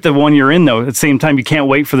kind of hate the one you're in, though. At the same time, you can't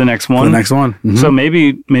wait for the next one. So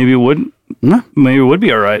maybe it would. Maybe it would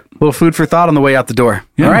be all right. A little food for thought on the way out the door.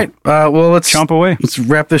 Yeah. All right. Well, let's chomp away. Let's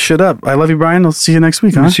wrap this shit up. I love you, Brian. I'll see you next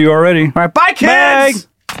week. Huh? See you already. All right. Bye, kids. Bye.